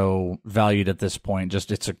and so valued at this point.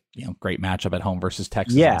 Just it's a great matchup at home versus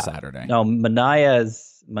Texas on Saturday. No,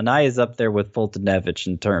 Manaea's up there with Fultonevich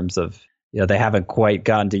in terms of they haven't quite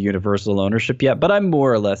gotten to universal ownership yet, but I'm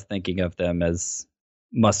more or less thinking of them as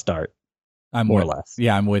must start. More or less.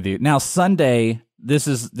 Yeah, I'm with you. Now Sunday, this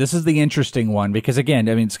is the interesting one because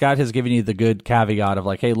again, Scott has given you the good caveat of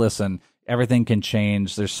like, hey, listen, everything can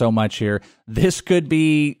change. There's so much here. This could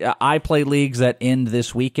be. I play leagues that end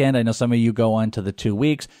this weekend. I know some of you go on to the 2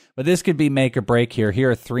 weeks, but this could be make or break here.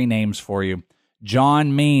 Here are 3 names for you.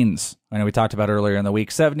 John Means. I know we talked about earlier in the week.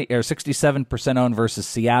 67% owned versus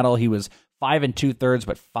Seattle. He was 5 2/3,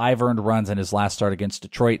 but 5 earned runs in his last start against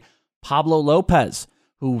Detroit. Pablo Lopez,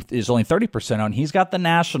 who is only 30% owned. He's got the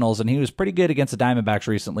Nationals, and he was pretty good against the Diamondbacks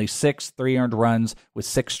recently. 6 3-earned runs with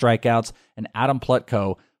 6 strikeouts. And Adam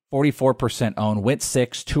Plutko, 44% owned, went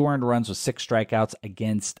 6, 2 earned runs with 6 strikeouts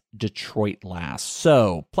against Detroit last.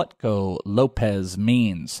 So Plutko, Lopez,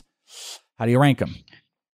 Means. How do you rank them?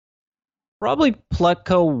 Probably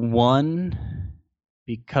Plutko 1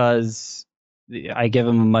 because I give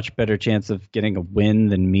him a much better chance of getting a win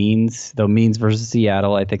than Means. Though Means versus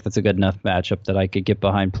Seattle, I think that's a good enough matchup that I could get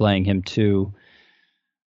behind playing him too.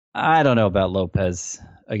 I don't know about Lopez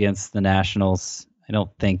against the Nationals. I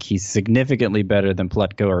don't think he's significantly better than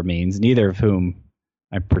Plutko or Means, neither of whom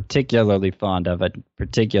I'm particularly fond of and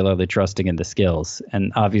particularly trusting in the skills.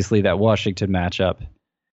 And obviously that Washington matchup,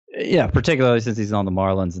 yeah, particularly since he's on the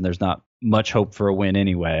Marlins and there's not much hope for a win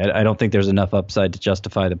anyway. I don't think there's enough upside to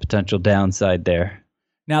justify the potential downside there.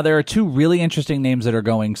 Now, there are two really interesting names that are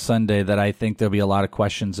going Sunday that I think there'll be a lot of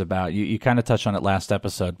questions about. You kind of touched on it last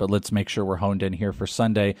episode, but let's make sure we're honed in here for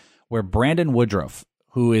Sunday, where Brandon Woodruff,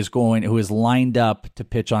 who is lined up to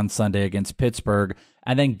pitch on Sunday against Pittsburgh,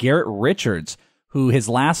 and then Garrett Richards, who his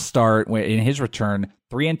last start in his return,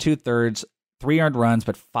 3 2/3, 3 earned runs,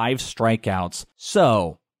 but 5 strikeouts.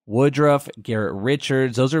 So Woodruff, Garrett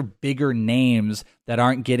Richards, those are bigger names that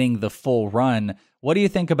aren't getting the full run. What do you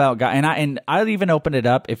think about guys? And I'll even open it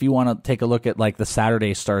up if you want to take a look at like the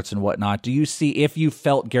Saturday starts and whatnot. Do you see, if you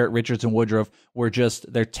felt Garrett Richards and Woodruff were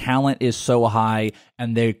just, their talent is so high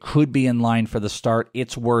and they could be in line for the start,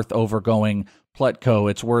 it's worth overgoing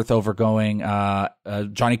Plutko, it's worth overgoing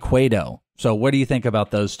Johnny Cueto. So what do you think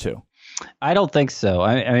about those two? I don't think so.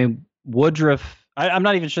 I mean, Woodruff, I'm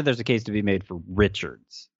not even sure there's a case to be made for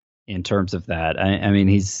Richards in terms of that. I mean,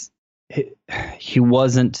 he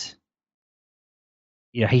wasn't.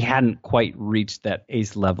 Yeah, he hadn't quite reached that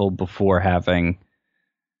ace level before having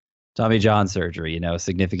Tommy John surgery,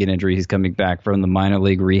 significant injury. He's coming back from the minor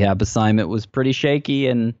league rehab assignment was pretty shaky,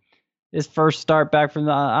 and his first start back from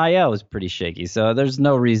the IL was pretty shaky. So there's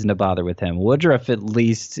no reason to bother with him. Woodruff, at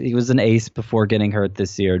least, he was an ace before getting hurt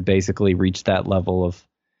this year and basically reached that level of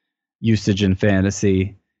usage in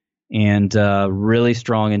fantasy, and really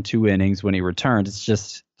strong in 2 innings when he returned. It's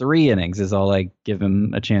just 3 innings is all I give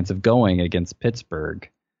him a chance of going against Pittsburgh.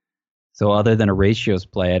 So other than a ratios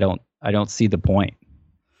play, I don't see the point.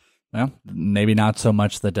 Well, maybe not so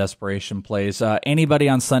much the desperation plays. Anybody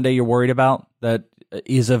on Sunday you're worried about that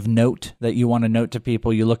is of note that you want to note to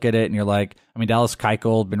people? You look at it and you're like, I mean, Dallas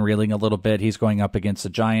Keuchel been reeling a little bit. He's going up against the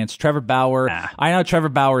Giants. Trevor Bauer, I know Trevor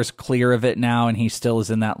Bauer is clear of it now and he still is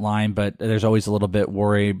in that line, but there's always a little bit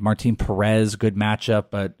worry. Martin Perez, good matchup,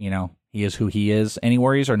 but he is who he is. Any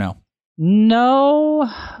worries or no? No,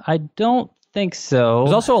 I don't think so.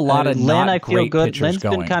 There's also a lot of Lynn, I feel great good. pitchers Lynn's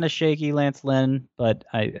going. been kind of shaky, Lance Lynn, but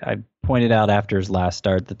I pointed out after his last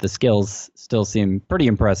start that the skills still seem pretty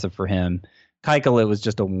impressive for him. Keuchel, it was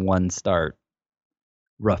just a 1-start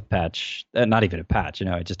rough patch. Not even a patch,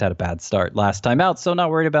 I just had a bad start last time out, so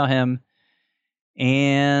not worried about him.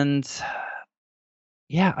 And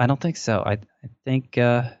yeah, I don't think so. I think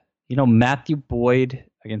Matthew Boyd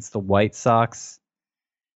against the White Sox.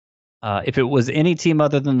 If it was any team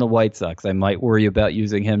other than the White Sox, I might worry about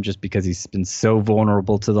using him just because he's been so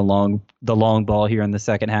vulnerable to the long ball here in the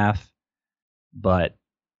second half. But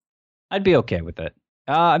I'd be okay with it.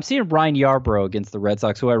 I'm seeing Ryan Yarbrough against the Red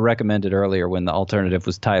Sox, who I recommended earlier when the alternative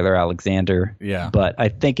was Tyler Alexander. Yeah. But I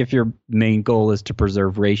think if your main goal is to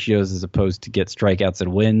preserve ratios as opposed to get strikeouts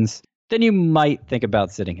and wins, then you might think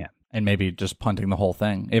about sitting him. And maybe just punting the whole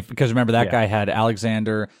thing. Because remember, that guy had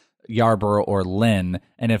Alexander, Yarbrough, or Lynn.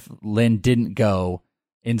 And if Lynn didn't go,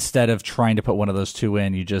 instead of trying to put one of those two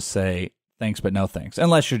in, you just say, thanks, but no thanks.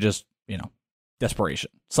 Unless you're just, desperation.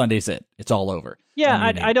 Sunday's it. It's all over.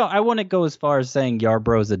 Yeah, I wouldn't go as far as saying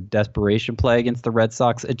Yarbrough is a desperation play against the Red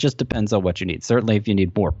Sox. It just depends on what you need. Certainly, if you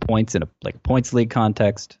need more points in a points league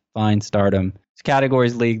context, fine, start him. It's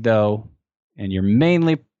categories league, though, and you're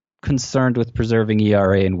mainly concerned with preserving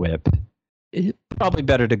ERA and WHIP. It's probably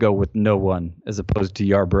better to go with no one as opposed to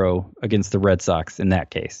Yarbrough against the Red Sox in that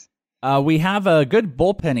case. We have a good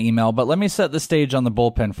bullpen email, but let me set the stage on the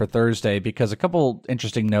bullpen for Thursday because a couple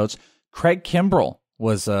interesting notes. Craig Kimbrell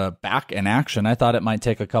was back in action. I thought it might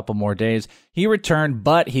take a couple more days. He returned,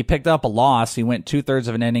 but he picked up a loss. He went 2/3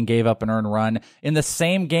 of an inning, gave up an earned run. In the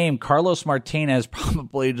same game, Carlos Martinez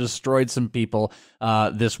probably destroyed some people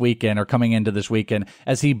this weekend or coming into this weekend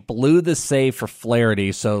as he blew the save for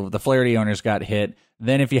Flaherty. So the Flaherty owners got hit.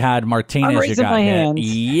 Then if you had Martinez, you got hit. Hands.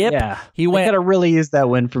 Yep. Yeah. He went. I gotta really use that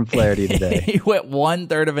win from Flaherty today. He went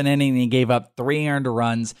 1/3 of an inning and he gave up 3 earned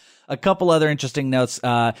runs. A couple other interesting notes.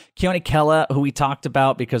 Keone Kela, who we talked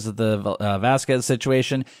about because of the Vasquez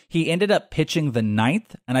situation, he ended up pitching the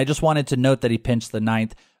 9th, and I just wanted to note that he pitched the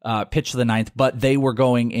 9th, but they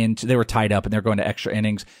were tied up and they're going to extra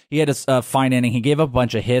innings. He had a fine inning. He gave up a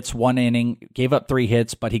bunch of hits, 1 inning, gave up 3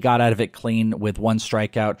 hits, but he got out of it clean with 1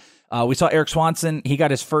 strikeout. We saw Eric Swanson. He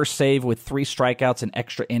got his first save with 3 strikeouts in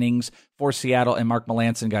extra innings for Seattle, and Mark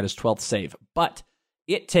Melancon got his 12th save. But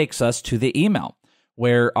it takes us to the email,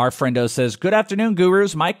 where our friendo says, "Good afternoon,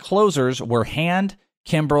 gurus. My closers were Hand,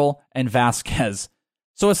 Kimbrel, and Vasquez.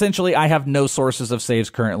 So essentially, I have no sources of saves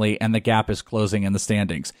currently, and the gap is closing in the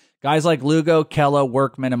standings. Guys like Lugo, Kella,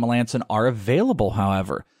 Workman, and Melanson are available,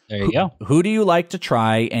 however. There you go. Who do you like to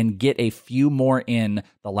try and get a few more in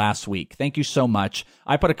the last week? Thank you so much.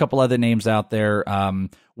 I put a couple other names out there.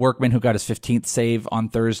 Workman, who got his 15th save on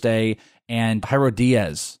Thursday, and Jairo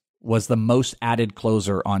Diaz was the most added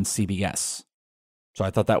closer on CBS. So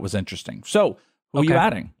I thought that was interesting. So who are you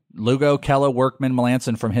adding? Lugo, Kella, Workman,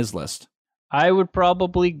 Melanson from his list. I would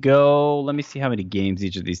probably go, let me see how many games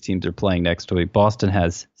each of these teams are playing next week. Boston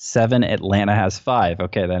has 7, Atlanta has 5.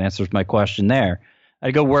 Okay, that answers my question there.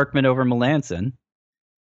 I'd go Workman over Melanson.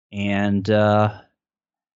 And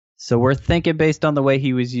so we're thinking based on the way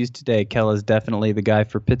he was used today, Kella's definitely the guy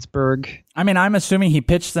for Pittsburgh. I mean, I'm assuming he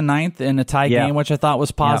pitched the 9th in a tie game, which I thought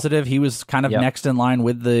was positive. He was kind of next in line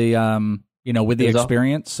with the, with the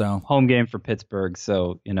experience. So home game for Pittsburgh.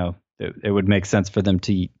 So, it would make sense for them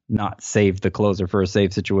to not save the closer for a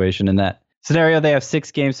save situation. In that scenario, they have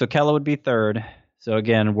 6 games, so Kella would be 3rd. So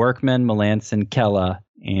again, Workman, Melanson, Kella,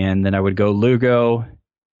 and then I would go Lugo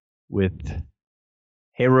with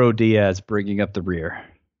Jairo Diaz bringing up the rear.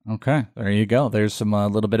 Okay, there you go. There's some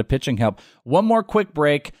little bit of pitching help. One more quick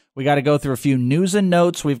break. We got to go through a few news and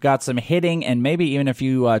notes. We've got some hitting and maybe even a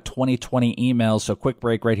few 2020 emails. So quick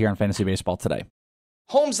break right here on Fantasy Baseball Today.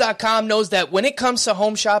 Homes.com knows that when it comes to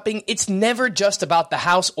home shopping, it's never just about the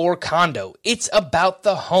house or condo. It's about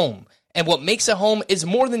the home. And what makes a home is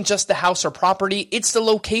more than just the house or property, it's the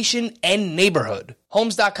location and neighborhood.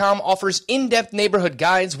 Homes.com offers in-depth neighborhood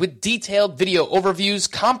guides with detailed video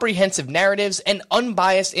overviews, comprehensive narratives, and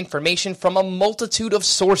unbiased information from a multitude of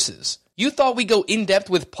sources. You thought we'd go in-depth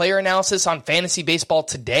with player analysis on Fantasy Baseball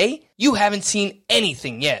Today? You haven't seen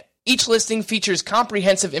anything yet. Each listing features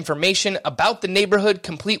comprehensive information about the neighborhood,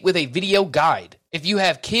 complete with a video guide. If you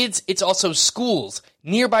have kids, it's also schools,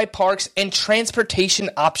 nearby parks, and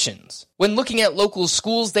transportation options. When looking at local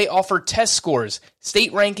schools, they offer test scores,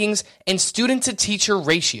 state rankings, and student-to-teacher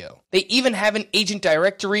ratio. They even have an agent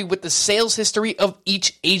directory with the sales history of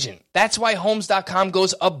each agent. That's why Homes.com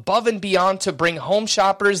goes above and beyond to bring home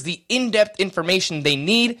shoppers the in-depth information they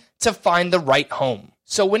need to find the right home.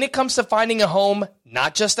 So when it comes to finding a home,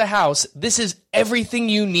 not just a house, this is everything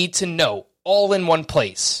you need to know, all in one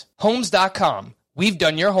place. Homes.com. We've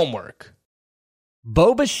done your homework.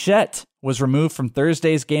 Bo Bichette was removed from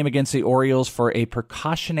Thursday's game against the Orioles for a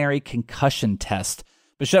precautionary concussion test.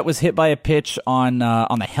 Bichette was hit by a pitch on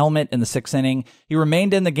the helmet in the 6th inning. He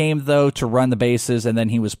remained in the game, though, to run the bases, and then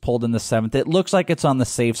he was pulled in the 7th. It looks like it's on the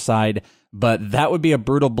safe side, but that would be a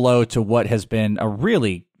brutal blow to what has been a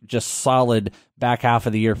really just solid back half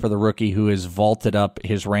of the year for the rookie who has vaulted up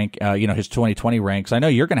his rank, his 2020 ranks. I know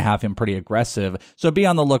you're going to have him pretty aggressive, so be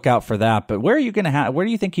on the lookout for that. But where do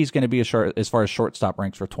you think he's going to be as far as shortstop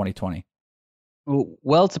ranks for 2020?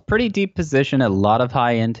 Well, it's a pretty deep position, a lot of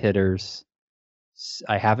high-end hitters.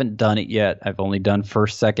 I haven't done it yet. I've only done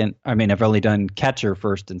I've only done catcher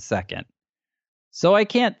first and second. So I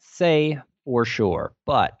can't say for sure,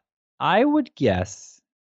 but I would guess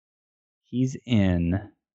he's in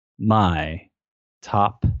my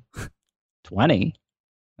top 20.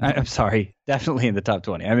 I'm sorry, definitely in the top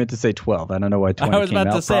 20. I meant to say 12. I don't know why 20 I was came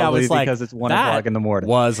about out. to say, I was like, because it's 1 o'clock in the morning.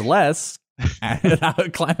 Was less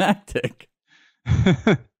climactic.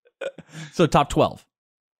 So top 12.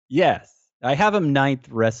 Yes. I have him 9th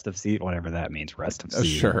rest of season, whatever that means, rest of season.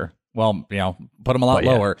 Sure. Well, put him a lot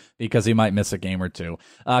lower because he might miss a game or two.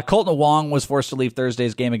 Colton Wong was forced to leave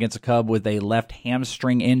Thursday's game against a Cub with a left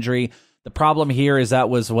hamstring injury. The problem here is that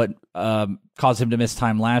was what caused him to miss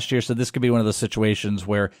time last year, so this could be one of those situations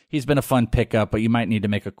where he's been a fun pickup, but you might need to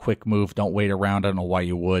make a quick move. Don't wait around. I don't know why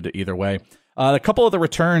you would either way. A couple of the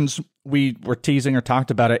returns we were teasing or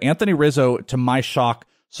talked about it. Anthony Rizzo, to my shock,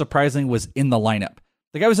 surprisingly was in the lineup.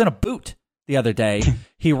 The guy was in a boot the other day.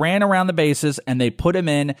 He ran around the bases, and they put him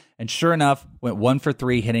in, and sure enough, went 1 for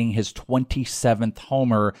 3, hitting his 27th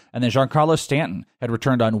homer. And then Giancarlo Stanton had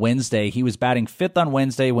returned on Wednesday. He was batting 5th on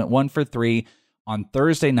Wednesday, went 1 for 3. On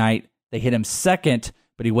Thursday night, they hit him 2nd,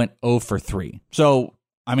 but he went 0 for 3. So,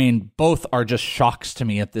 I mean, both are just shocks to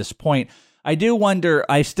me at this point. I do wonder,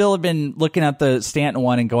 I still have been looking at the Stanton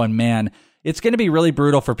one and going, man, it's going to be really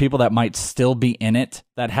brutal for people that might still be in it,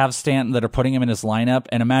 that have Stanton, that are putting him in his lineup.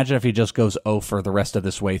 And imagine if he just goes 0 for the rest of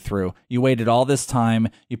this way through. You waited all this time,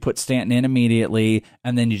 you put Stanton in immediately,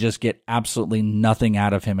 and then you just get absolutely nothing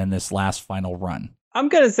out of him in this last final run. I'm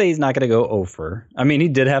going to say he's not going to go 0 for. I mean, he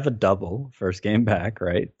did have a double first game back,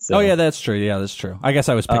 right? So, yeah, that's true. Yeah, that's true. I guess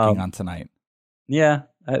I was picking on tonight. Yeah,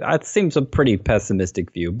 it seems a pretty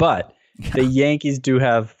pessimistic view. But the Yankees do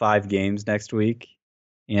have 5 games next week.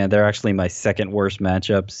 And they're actually my second worst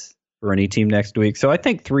matchups for any team next week. So I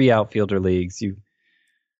think 3 outfielder leagues, you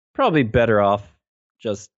probably better off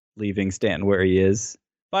just leaving Stanton where he is.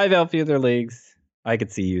 5 outfielder leagues, I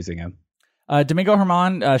could see using him. Domingo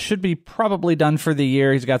Germán should be probably done for the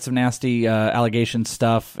year. He's got some nasty allegation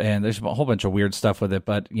stuff, and there's a whole bunch of weird stuff with it.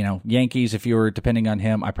 But, Yankees, if you were depending on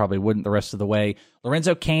him, I probably wouldn't the rest of the way.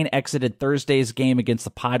 Lorenzo Cain exited Thursday's game against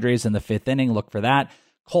the Padres in the 5th inning. Look for that.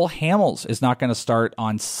 Cole Hamels is not going to start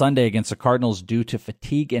on Sunday against the Cardinals due to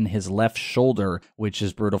fatigue in his left shoulder, which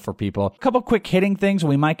is brutal for people. A couple quick hitting things.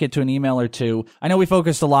 We might get to an email or two. I know we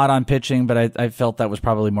focused a lot on pitching, but I felt that was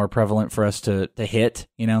probably more prevalent for us to hit,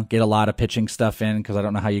 get a lot of pitching stuff in, because I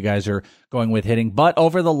don't know how you guys are going with hitting. But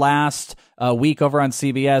over the last week over on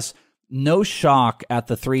CBS, no shock at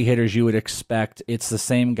the 3 hitters you would expect. It's the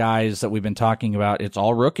same guys that we've been talking about. It's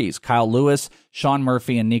all rookies. Kyle Lewis, Sean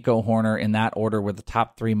Murphy, and Nico Horner in that order were the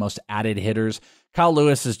top 3 most added hitters. Kyle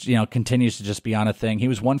Lewis is, continues to just be on a thing. He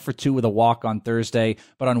was 1 for 2 with a walk on Thursday,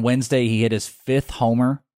 but on Wednesday he hit his 5th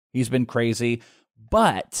homer. He's been crazy.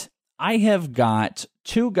 But I have got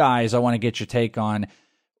 2 guys I want to get your take on.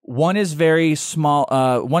 One is very small.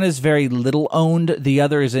 One is very little owned. The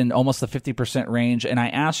other is in almost the 50% range. And I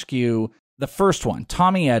ask you, the first one,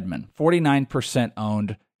 Tommy Edman, 49%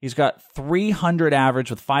 owned. He's got 300 average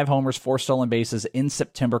with 5 homers, 4 stolen bases in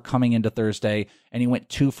September coming into Thursday, and he went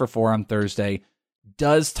 2 for 4 on Thursday.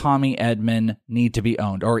 Does Tommy Edman need to be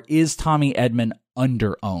owned, or is Tommy Edman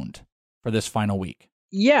under-owned for this final week?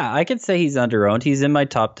 Yeah, I could say he's under-owned. He's in my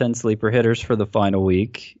top 10 sleeper hitters for the final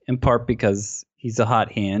week, in part because he's a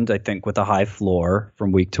hot hand, I think, with a high floor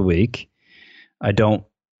from week to week. I don't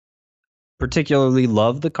particularly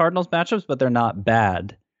love the Cardinals matchups, but they're not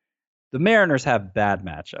bad. The Mariners have bad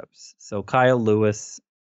matchups. So Kyle Lewis,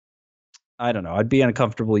 I don't know. I'd be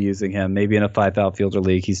uncomfortable using him. Maybe in a 5 outfielder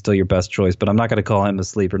league, he's still your best choice, but I'm not going to call him a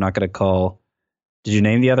sleeper. Not going to call. Did you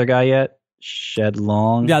name the other guy yet? Shed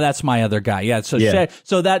Long? Yeah, that's my other guy. Yeah, so Shed.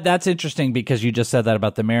 So that's interesting because you just said that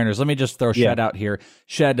about the Mariners. Let me just throw Shed out here.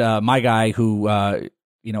 Shed, my guy who,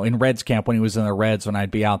 in Reds camp when he was in the Reds, when I'd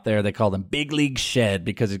be out there, they called him Big League Shed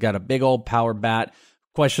because he's got a big old power bat,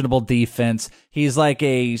 questionable defense. He's like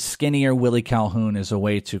a skinnier Willie Calhoun is a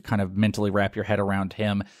way to kind of mentally wrap your head around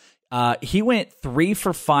him. He went 3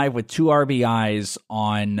 for 5 with 2 RBIs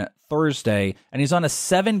on Thursday, and he's on a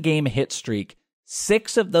 7-game hit streak.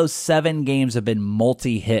 6 of those 7 games have been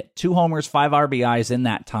multi-hit. 2 homers, 5 RBIs in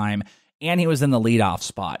that time, and he was in the leadoff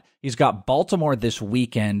spot. He's got Baltimore this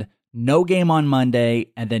weekend, no game on Monday,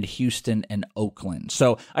 and then Houston and Oakland.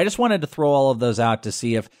 So I just wanted to throw all of those out to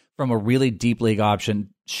see if, from a really deep league option,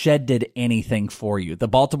 Shed did anything for you. The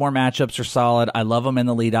Baltimore matchups are solid. I love him in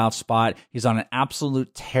the leadoff spot. He's on an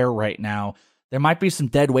absolute tear right now. There might be some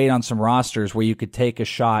dead weight on some rosters where you could take a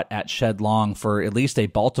shot at Shed Long for at least a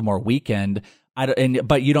Baltimore weekend.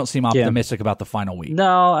 But you don't seem optimistic about the final week.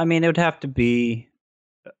 No, I mean, it would have to be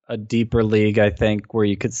a deeper league, I think, where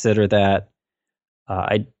you consider that.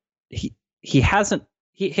 He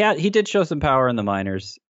did show some power in the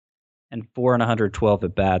minors, and 4 and 112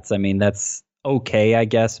 at bats. I mean, that's okay, I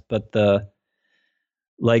guess, but the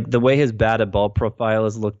way his batted ball profile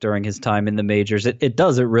has looked during his time in the majors, it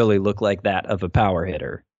doesn't really look like that of a power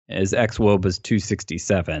hitter. His xWOB is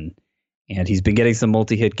 267. And he's been getting some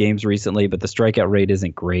multi-hit games recently, but the strikeout rate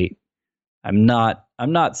isn't great. I'm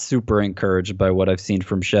not super encouraged by what I've seen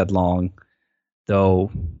from Shed Long, though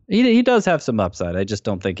he does have some upside. I just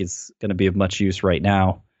don't think it's going to be of much use right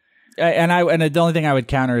now. And the only thing I would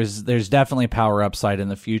counter is there's definitely power upside in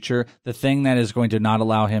the future. The thing that is going to not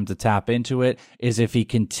allow him to tap into it is if he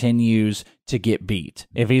continues to get beat.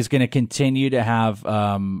 If he's going to continue to have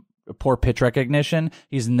poor pitch recognition,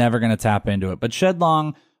 he's never going to tap into it. But Shed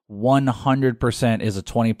Long 100% is a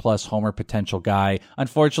 20-plus homer potential guy.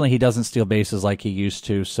 Unfortunately, he doesn't steal bases like he used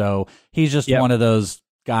to, so he's just one of those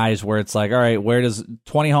guys where it's like, all right, where does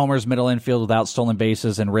 20 homers, middle infield without stolen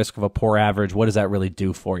bases and risk of a poor average, what does that really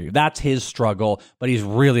do for you? That's his struggle, but he's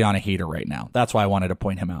really on a heater right now. That's why I wanted to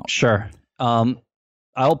point him out. Sure.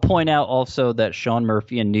 I'll point out also that Sean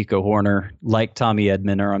Murphy and Nico Horner, like Tommy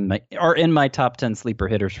Edman, are in my top 10 sleeper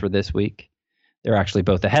hitters for this week. They're actually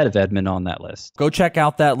both ahead of Edman on that list. Go check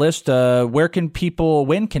out that list. When can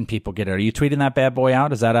people get it? Are you tweeting that bad boy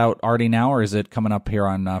out? Is that out already now, or is it coming up here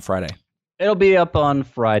on Friday? It'll be up on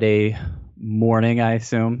Friday morning, I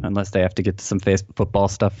assume, unless they have to get to some football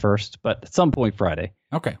stuff first. But at some point Friday.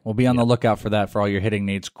 Okay, we'll be on the lookout for that for all your hitting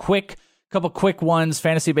needs. Couple quick ones,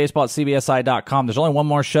 fantasy baseball at cbsi.com. There's only one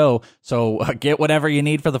more show, so get whatever you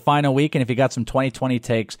need for the final week. And if you got some 2020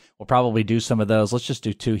 takes, we'll probably do some of those. Let's just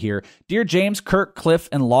do 2 here. Dear James, Kirk, Cliff,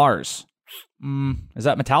 and Lars. Is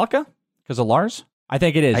that Metallica? Because of Lars? I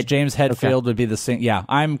think it is. James Hetfield would be the same. Yeah,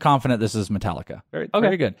 I'm confident this is Metallica.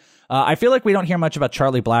 Very good. I feel like we don't hear much about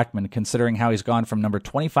Charlie Blackmon, considering how he's gone from number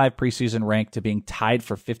 25 preseason rank to being tied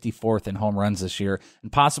for 54th in home runs this year,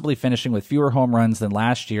 and possibly finishing with fewer home runs than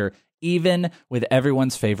last year, even with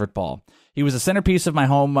everyone's favorite ball. He was a centerpiece of my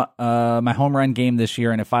home run game this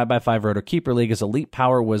year in a 5x5 Roto Keeper League, as elite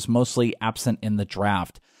power was mostly absent in the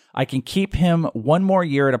draft. I can keep him one more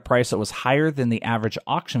year at a price that was higher than the average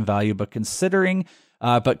auction value, but considerably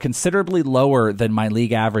lower than my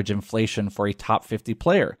league average inflation for a top 50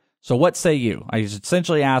 player. So what say you? I was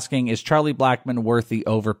essentially asking, is Charlie Blackmon worth the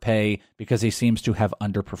overpay because he seems to have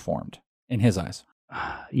underperformed in his eyes?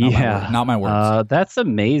 Not my words. That's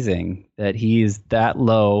amazing that he's that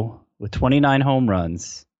low with 29 home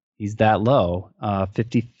runs. He's that low,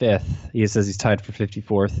 55th. He says he's tied for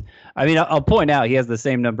 54th. I mean, I'll point out he has the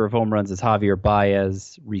same number of home runs as Javier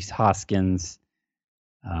Baez, Rhys Hoskins.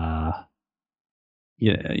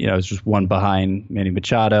 It's just one behind Manny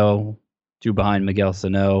Machado, two behind Miguel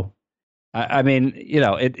Sano. I mean,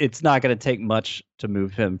 it's not going to take much to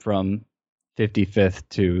move him from 55th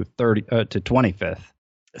to 25th.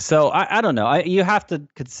 So I don't know. You have to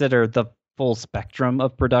consider the full spectrum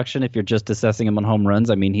of production if you're just assessing him on home runs.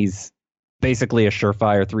 I mean, he's basically a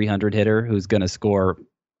surefire 300 hitter who's going to score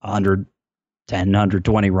 110,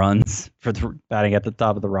 120 runs for batting at the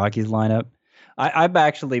top of the Rockies lineup. I've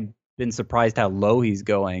actually been surprised how low he's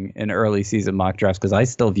going in early season mock drafts, because I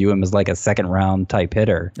still view him as like a second round type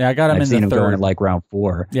hitter. Yeah, I got him I've in seen the him third. going in like round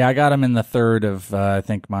 4. Yeah, I got him in the third of I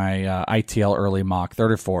think my ITL early mock,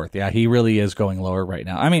 third or fourth. Yeah, he really is going lower right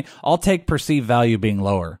now. I mean, I'll take perceived value being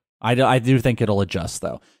lower. I do think it'll adjust,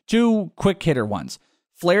 though. Two quick hitter ones.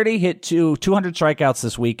 Flaherty hit 200 strikeouts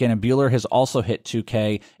this weekend, and Buehler has also hit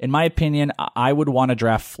 2K. In my opinion, I would want to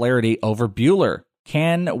draft Flaherty over Buehler.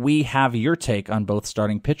 Can we have your take on both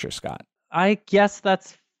starting pitchers, Scott? I guess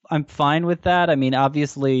I'm fine with that. I mean,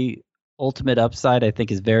 obviously, ultimate upside, I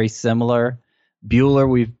think, is very similar. Buehler,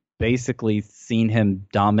 we've basically seen him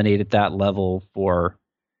dominate at that level for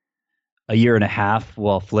a year and a half,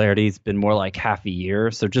 while Flaherty's been more like half a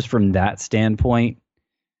year. So just from that standpoint,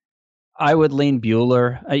 I would lean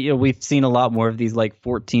Buehler. We've seen a lot more of these like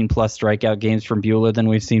 14 plus strikeout games from Buehler than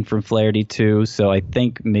we've seen from Flaherty too. So I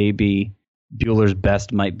think maybe Buehler's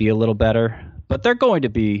best might be a little better, but they're going to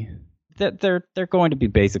be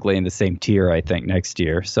basically in the same tier, I think, next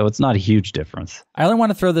year. So it's not a huge difference. I only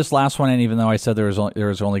want to throw this last one in, even though I said there was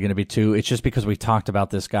only going to be two. It's just because we talked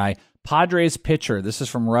about this guy. Padres pitcher. This is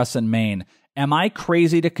from Russ in Maine. Am I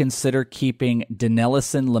crazy to consider keeping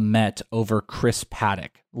Dinelson Lamet over Chris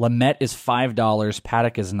Paddock? Lamet is $5.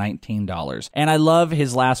 Paddock is $19. And I love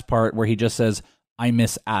his last part where he just says, "I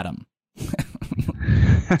miss Adam."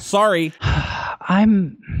 Sorry.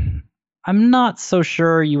 I'm not so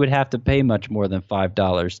sure you would have to pay much more than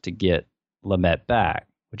 $5 to get Lamet back.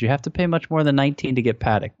 Would you have to pay much more than $19 to get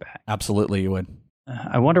Paddock back? Absolutely, you would.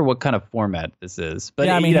 I wonder what kind of format this is. But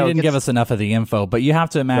yeah, I mean, he didn't give us enough of the info, but you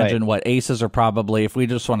have to imagine what aces are probably, if we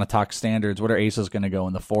just want to talk standards, what are aces going to go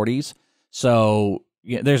in the 40s? So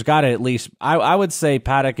there's got to at least, I would say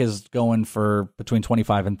Paddock is going for between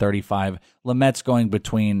 25 and 35. Lamet's going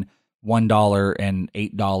between $1 and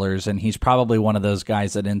 $8, and he's probably one of those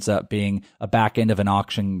guys that ends up being a back end of an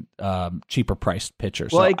auction, cheaper priced pitcher.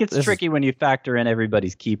 Well, so it gets tricky when you factor in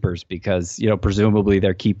everybody's keepers, because presumably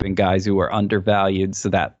they're keeping guys who are undervalued, so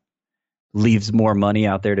that leaves more money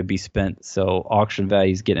out there to be spent. So auction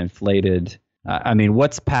values get inflated. I mean,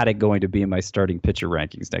 what's Paddock going to be in my starting pitcher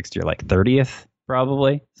rankings next year? Like 30th,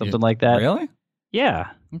 probably, something like that. Really? Yeah.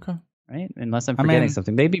 Okay. Right? Unless I'm forgetting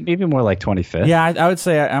something. Maybe more like 25th. Yeah, I would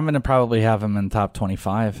say I'm going to probably have him in top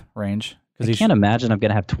 25 range. I can't imagine I'm going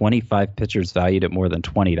to have 25 pitchers valued at more than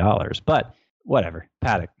 $20. But whatever.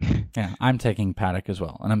 Paddock. Yeah, I'm taking Paddock as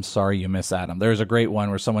well. And I'm sorry you miss Adam. There's a great one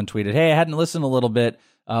where someone tweeted, "Hey, I hadn't listened a little bit.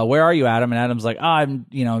 Where are you, Adam?" And Adam's like, I'm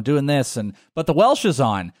doing this. But the Welsh is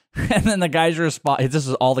on. And then the guy's response, this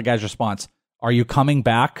is all the guy's response. "Are you coming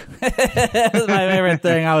back?" That's my favorite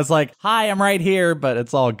thing. I was like, "Hi, I'm right here," but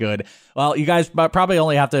it's all good. Well, you guys probably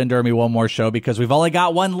only have to endure me one more show because we've only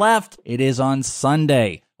got one left. It is on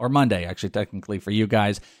Sunday, or Monday, actually, technically for you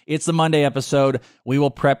guys. It's the Monday episode. We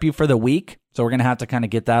will prep you for the week. So we're going to have to kind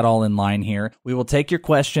of get that all in line here. We will take your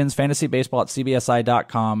questions,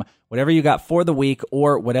 fantasybaseball@cbsi.com, whatever you got for the week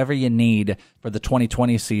or whatever you need for the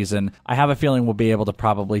 2020 season. I have a feeling we'll be able to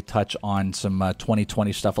probably touch on some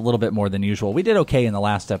 2020 stuff a little bit more than usual. We did okay in the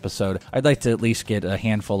last episode. I'd like to at least get a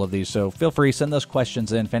handful of these. So feel free, send those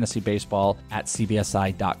questions in,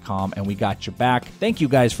 fantasybaseball@cbsi.com, and we got your back. Thank you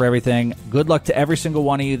guys for everything. Good luck to every single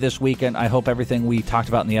one of you this weekend. I hope everything we talked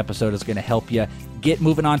about in the episode is going to help you get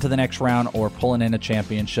moving on to the next round or pulling in a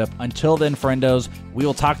championship. Until then, friendos, we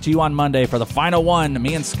will talk to you on Monday for the final one.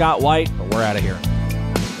 Me and Scott White, but we're out of here.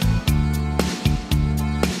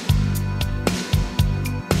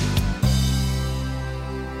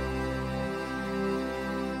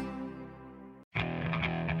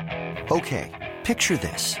 Okay, picture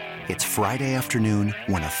this. It's Friday afternoon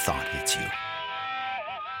when a thought hits you.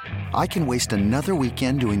 I can waste another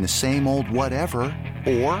weekend doing the same old whatever,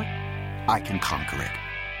 or I can conquer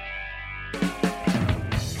it.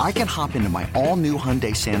 I can hop into my all-new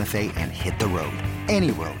Hyundai Santa Fe and hit the road.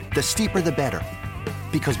 Any road. The steeper the better.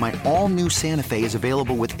 Because my all-new Santa Fe is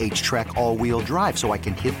available with H-Track all-wheel drive, so I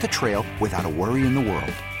can hit the trail without a worry in the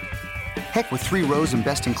world. Heck, with 3 rows and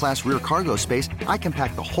best-in-class rear cargo space, I can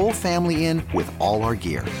pack the whole family in with all our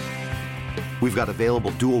gear. We've got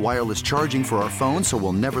available dual wireless charging for our phones, so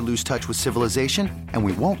we'll never lose touch with civilization, and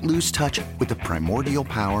we won't lose touch with the primordial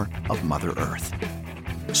power of Mother Earth.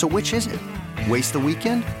 So which is it? Waste the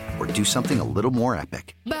weekend or do something a little more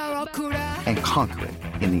epic? And conquer it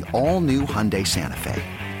in the all-new Hyundai Santa Fe.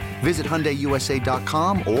 Visit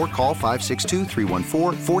HyundaiUSA.com or call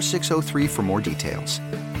 562-314-4603 for more details.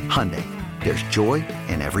 Hyundai, there's joy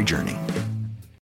in every journey.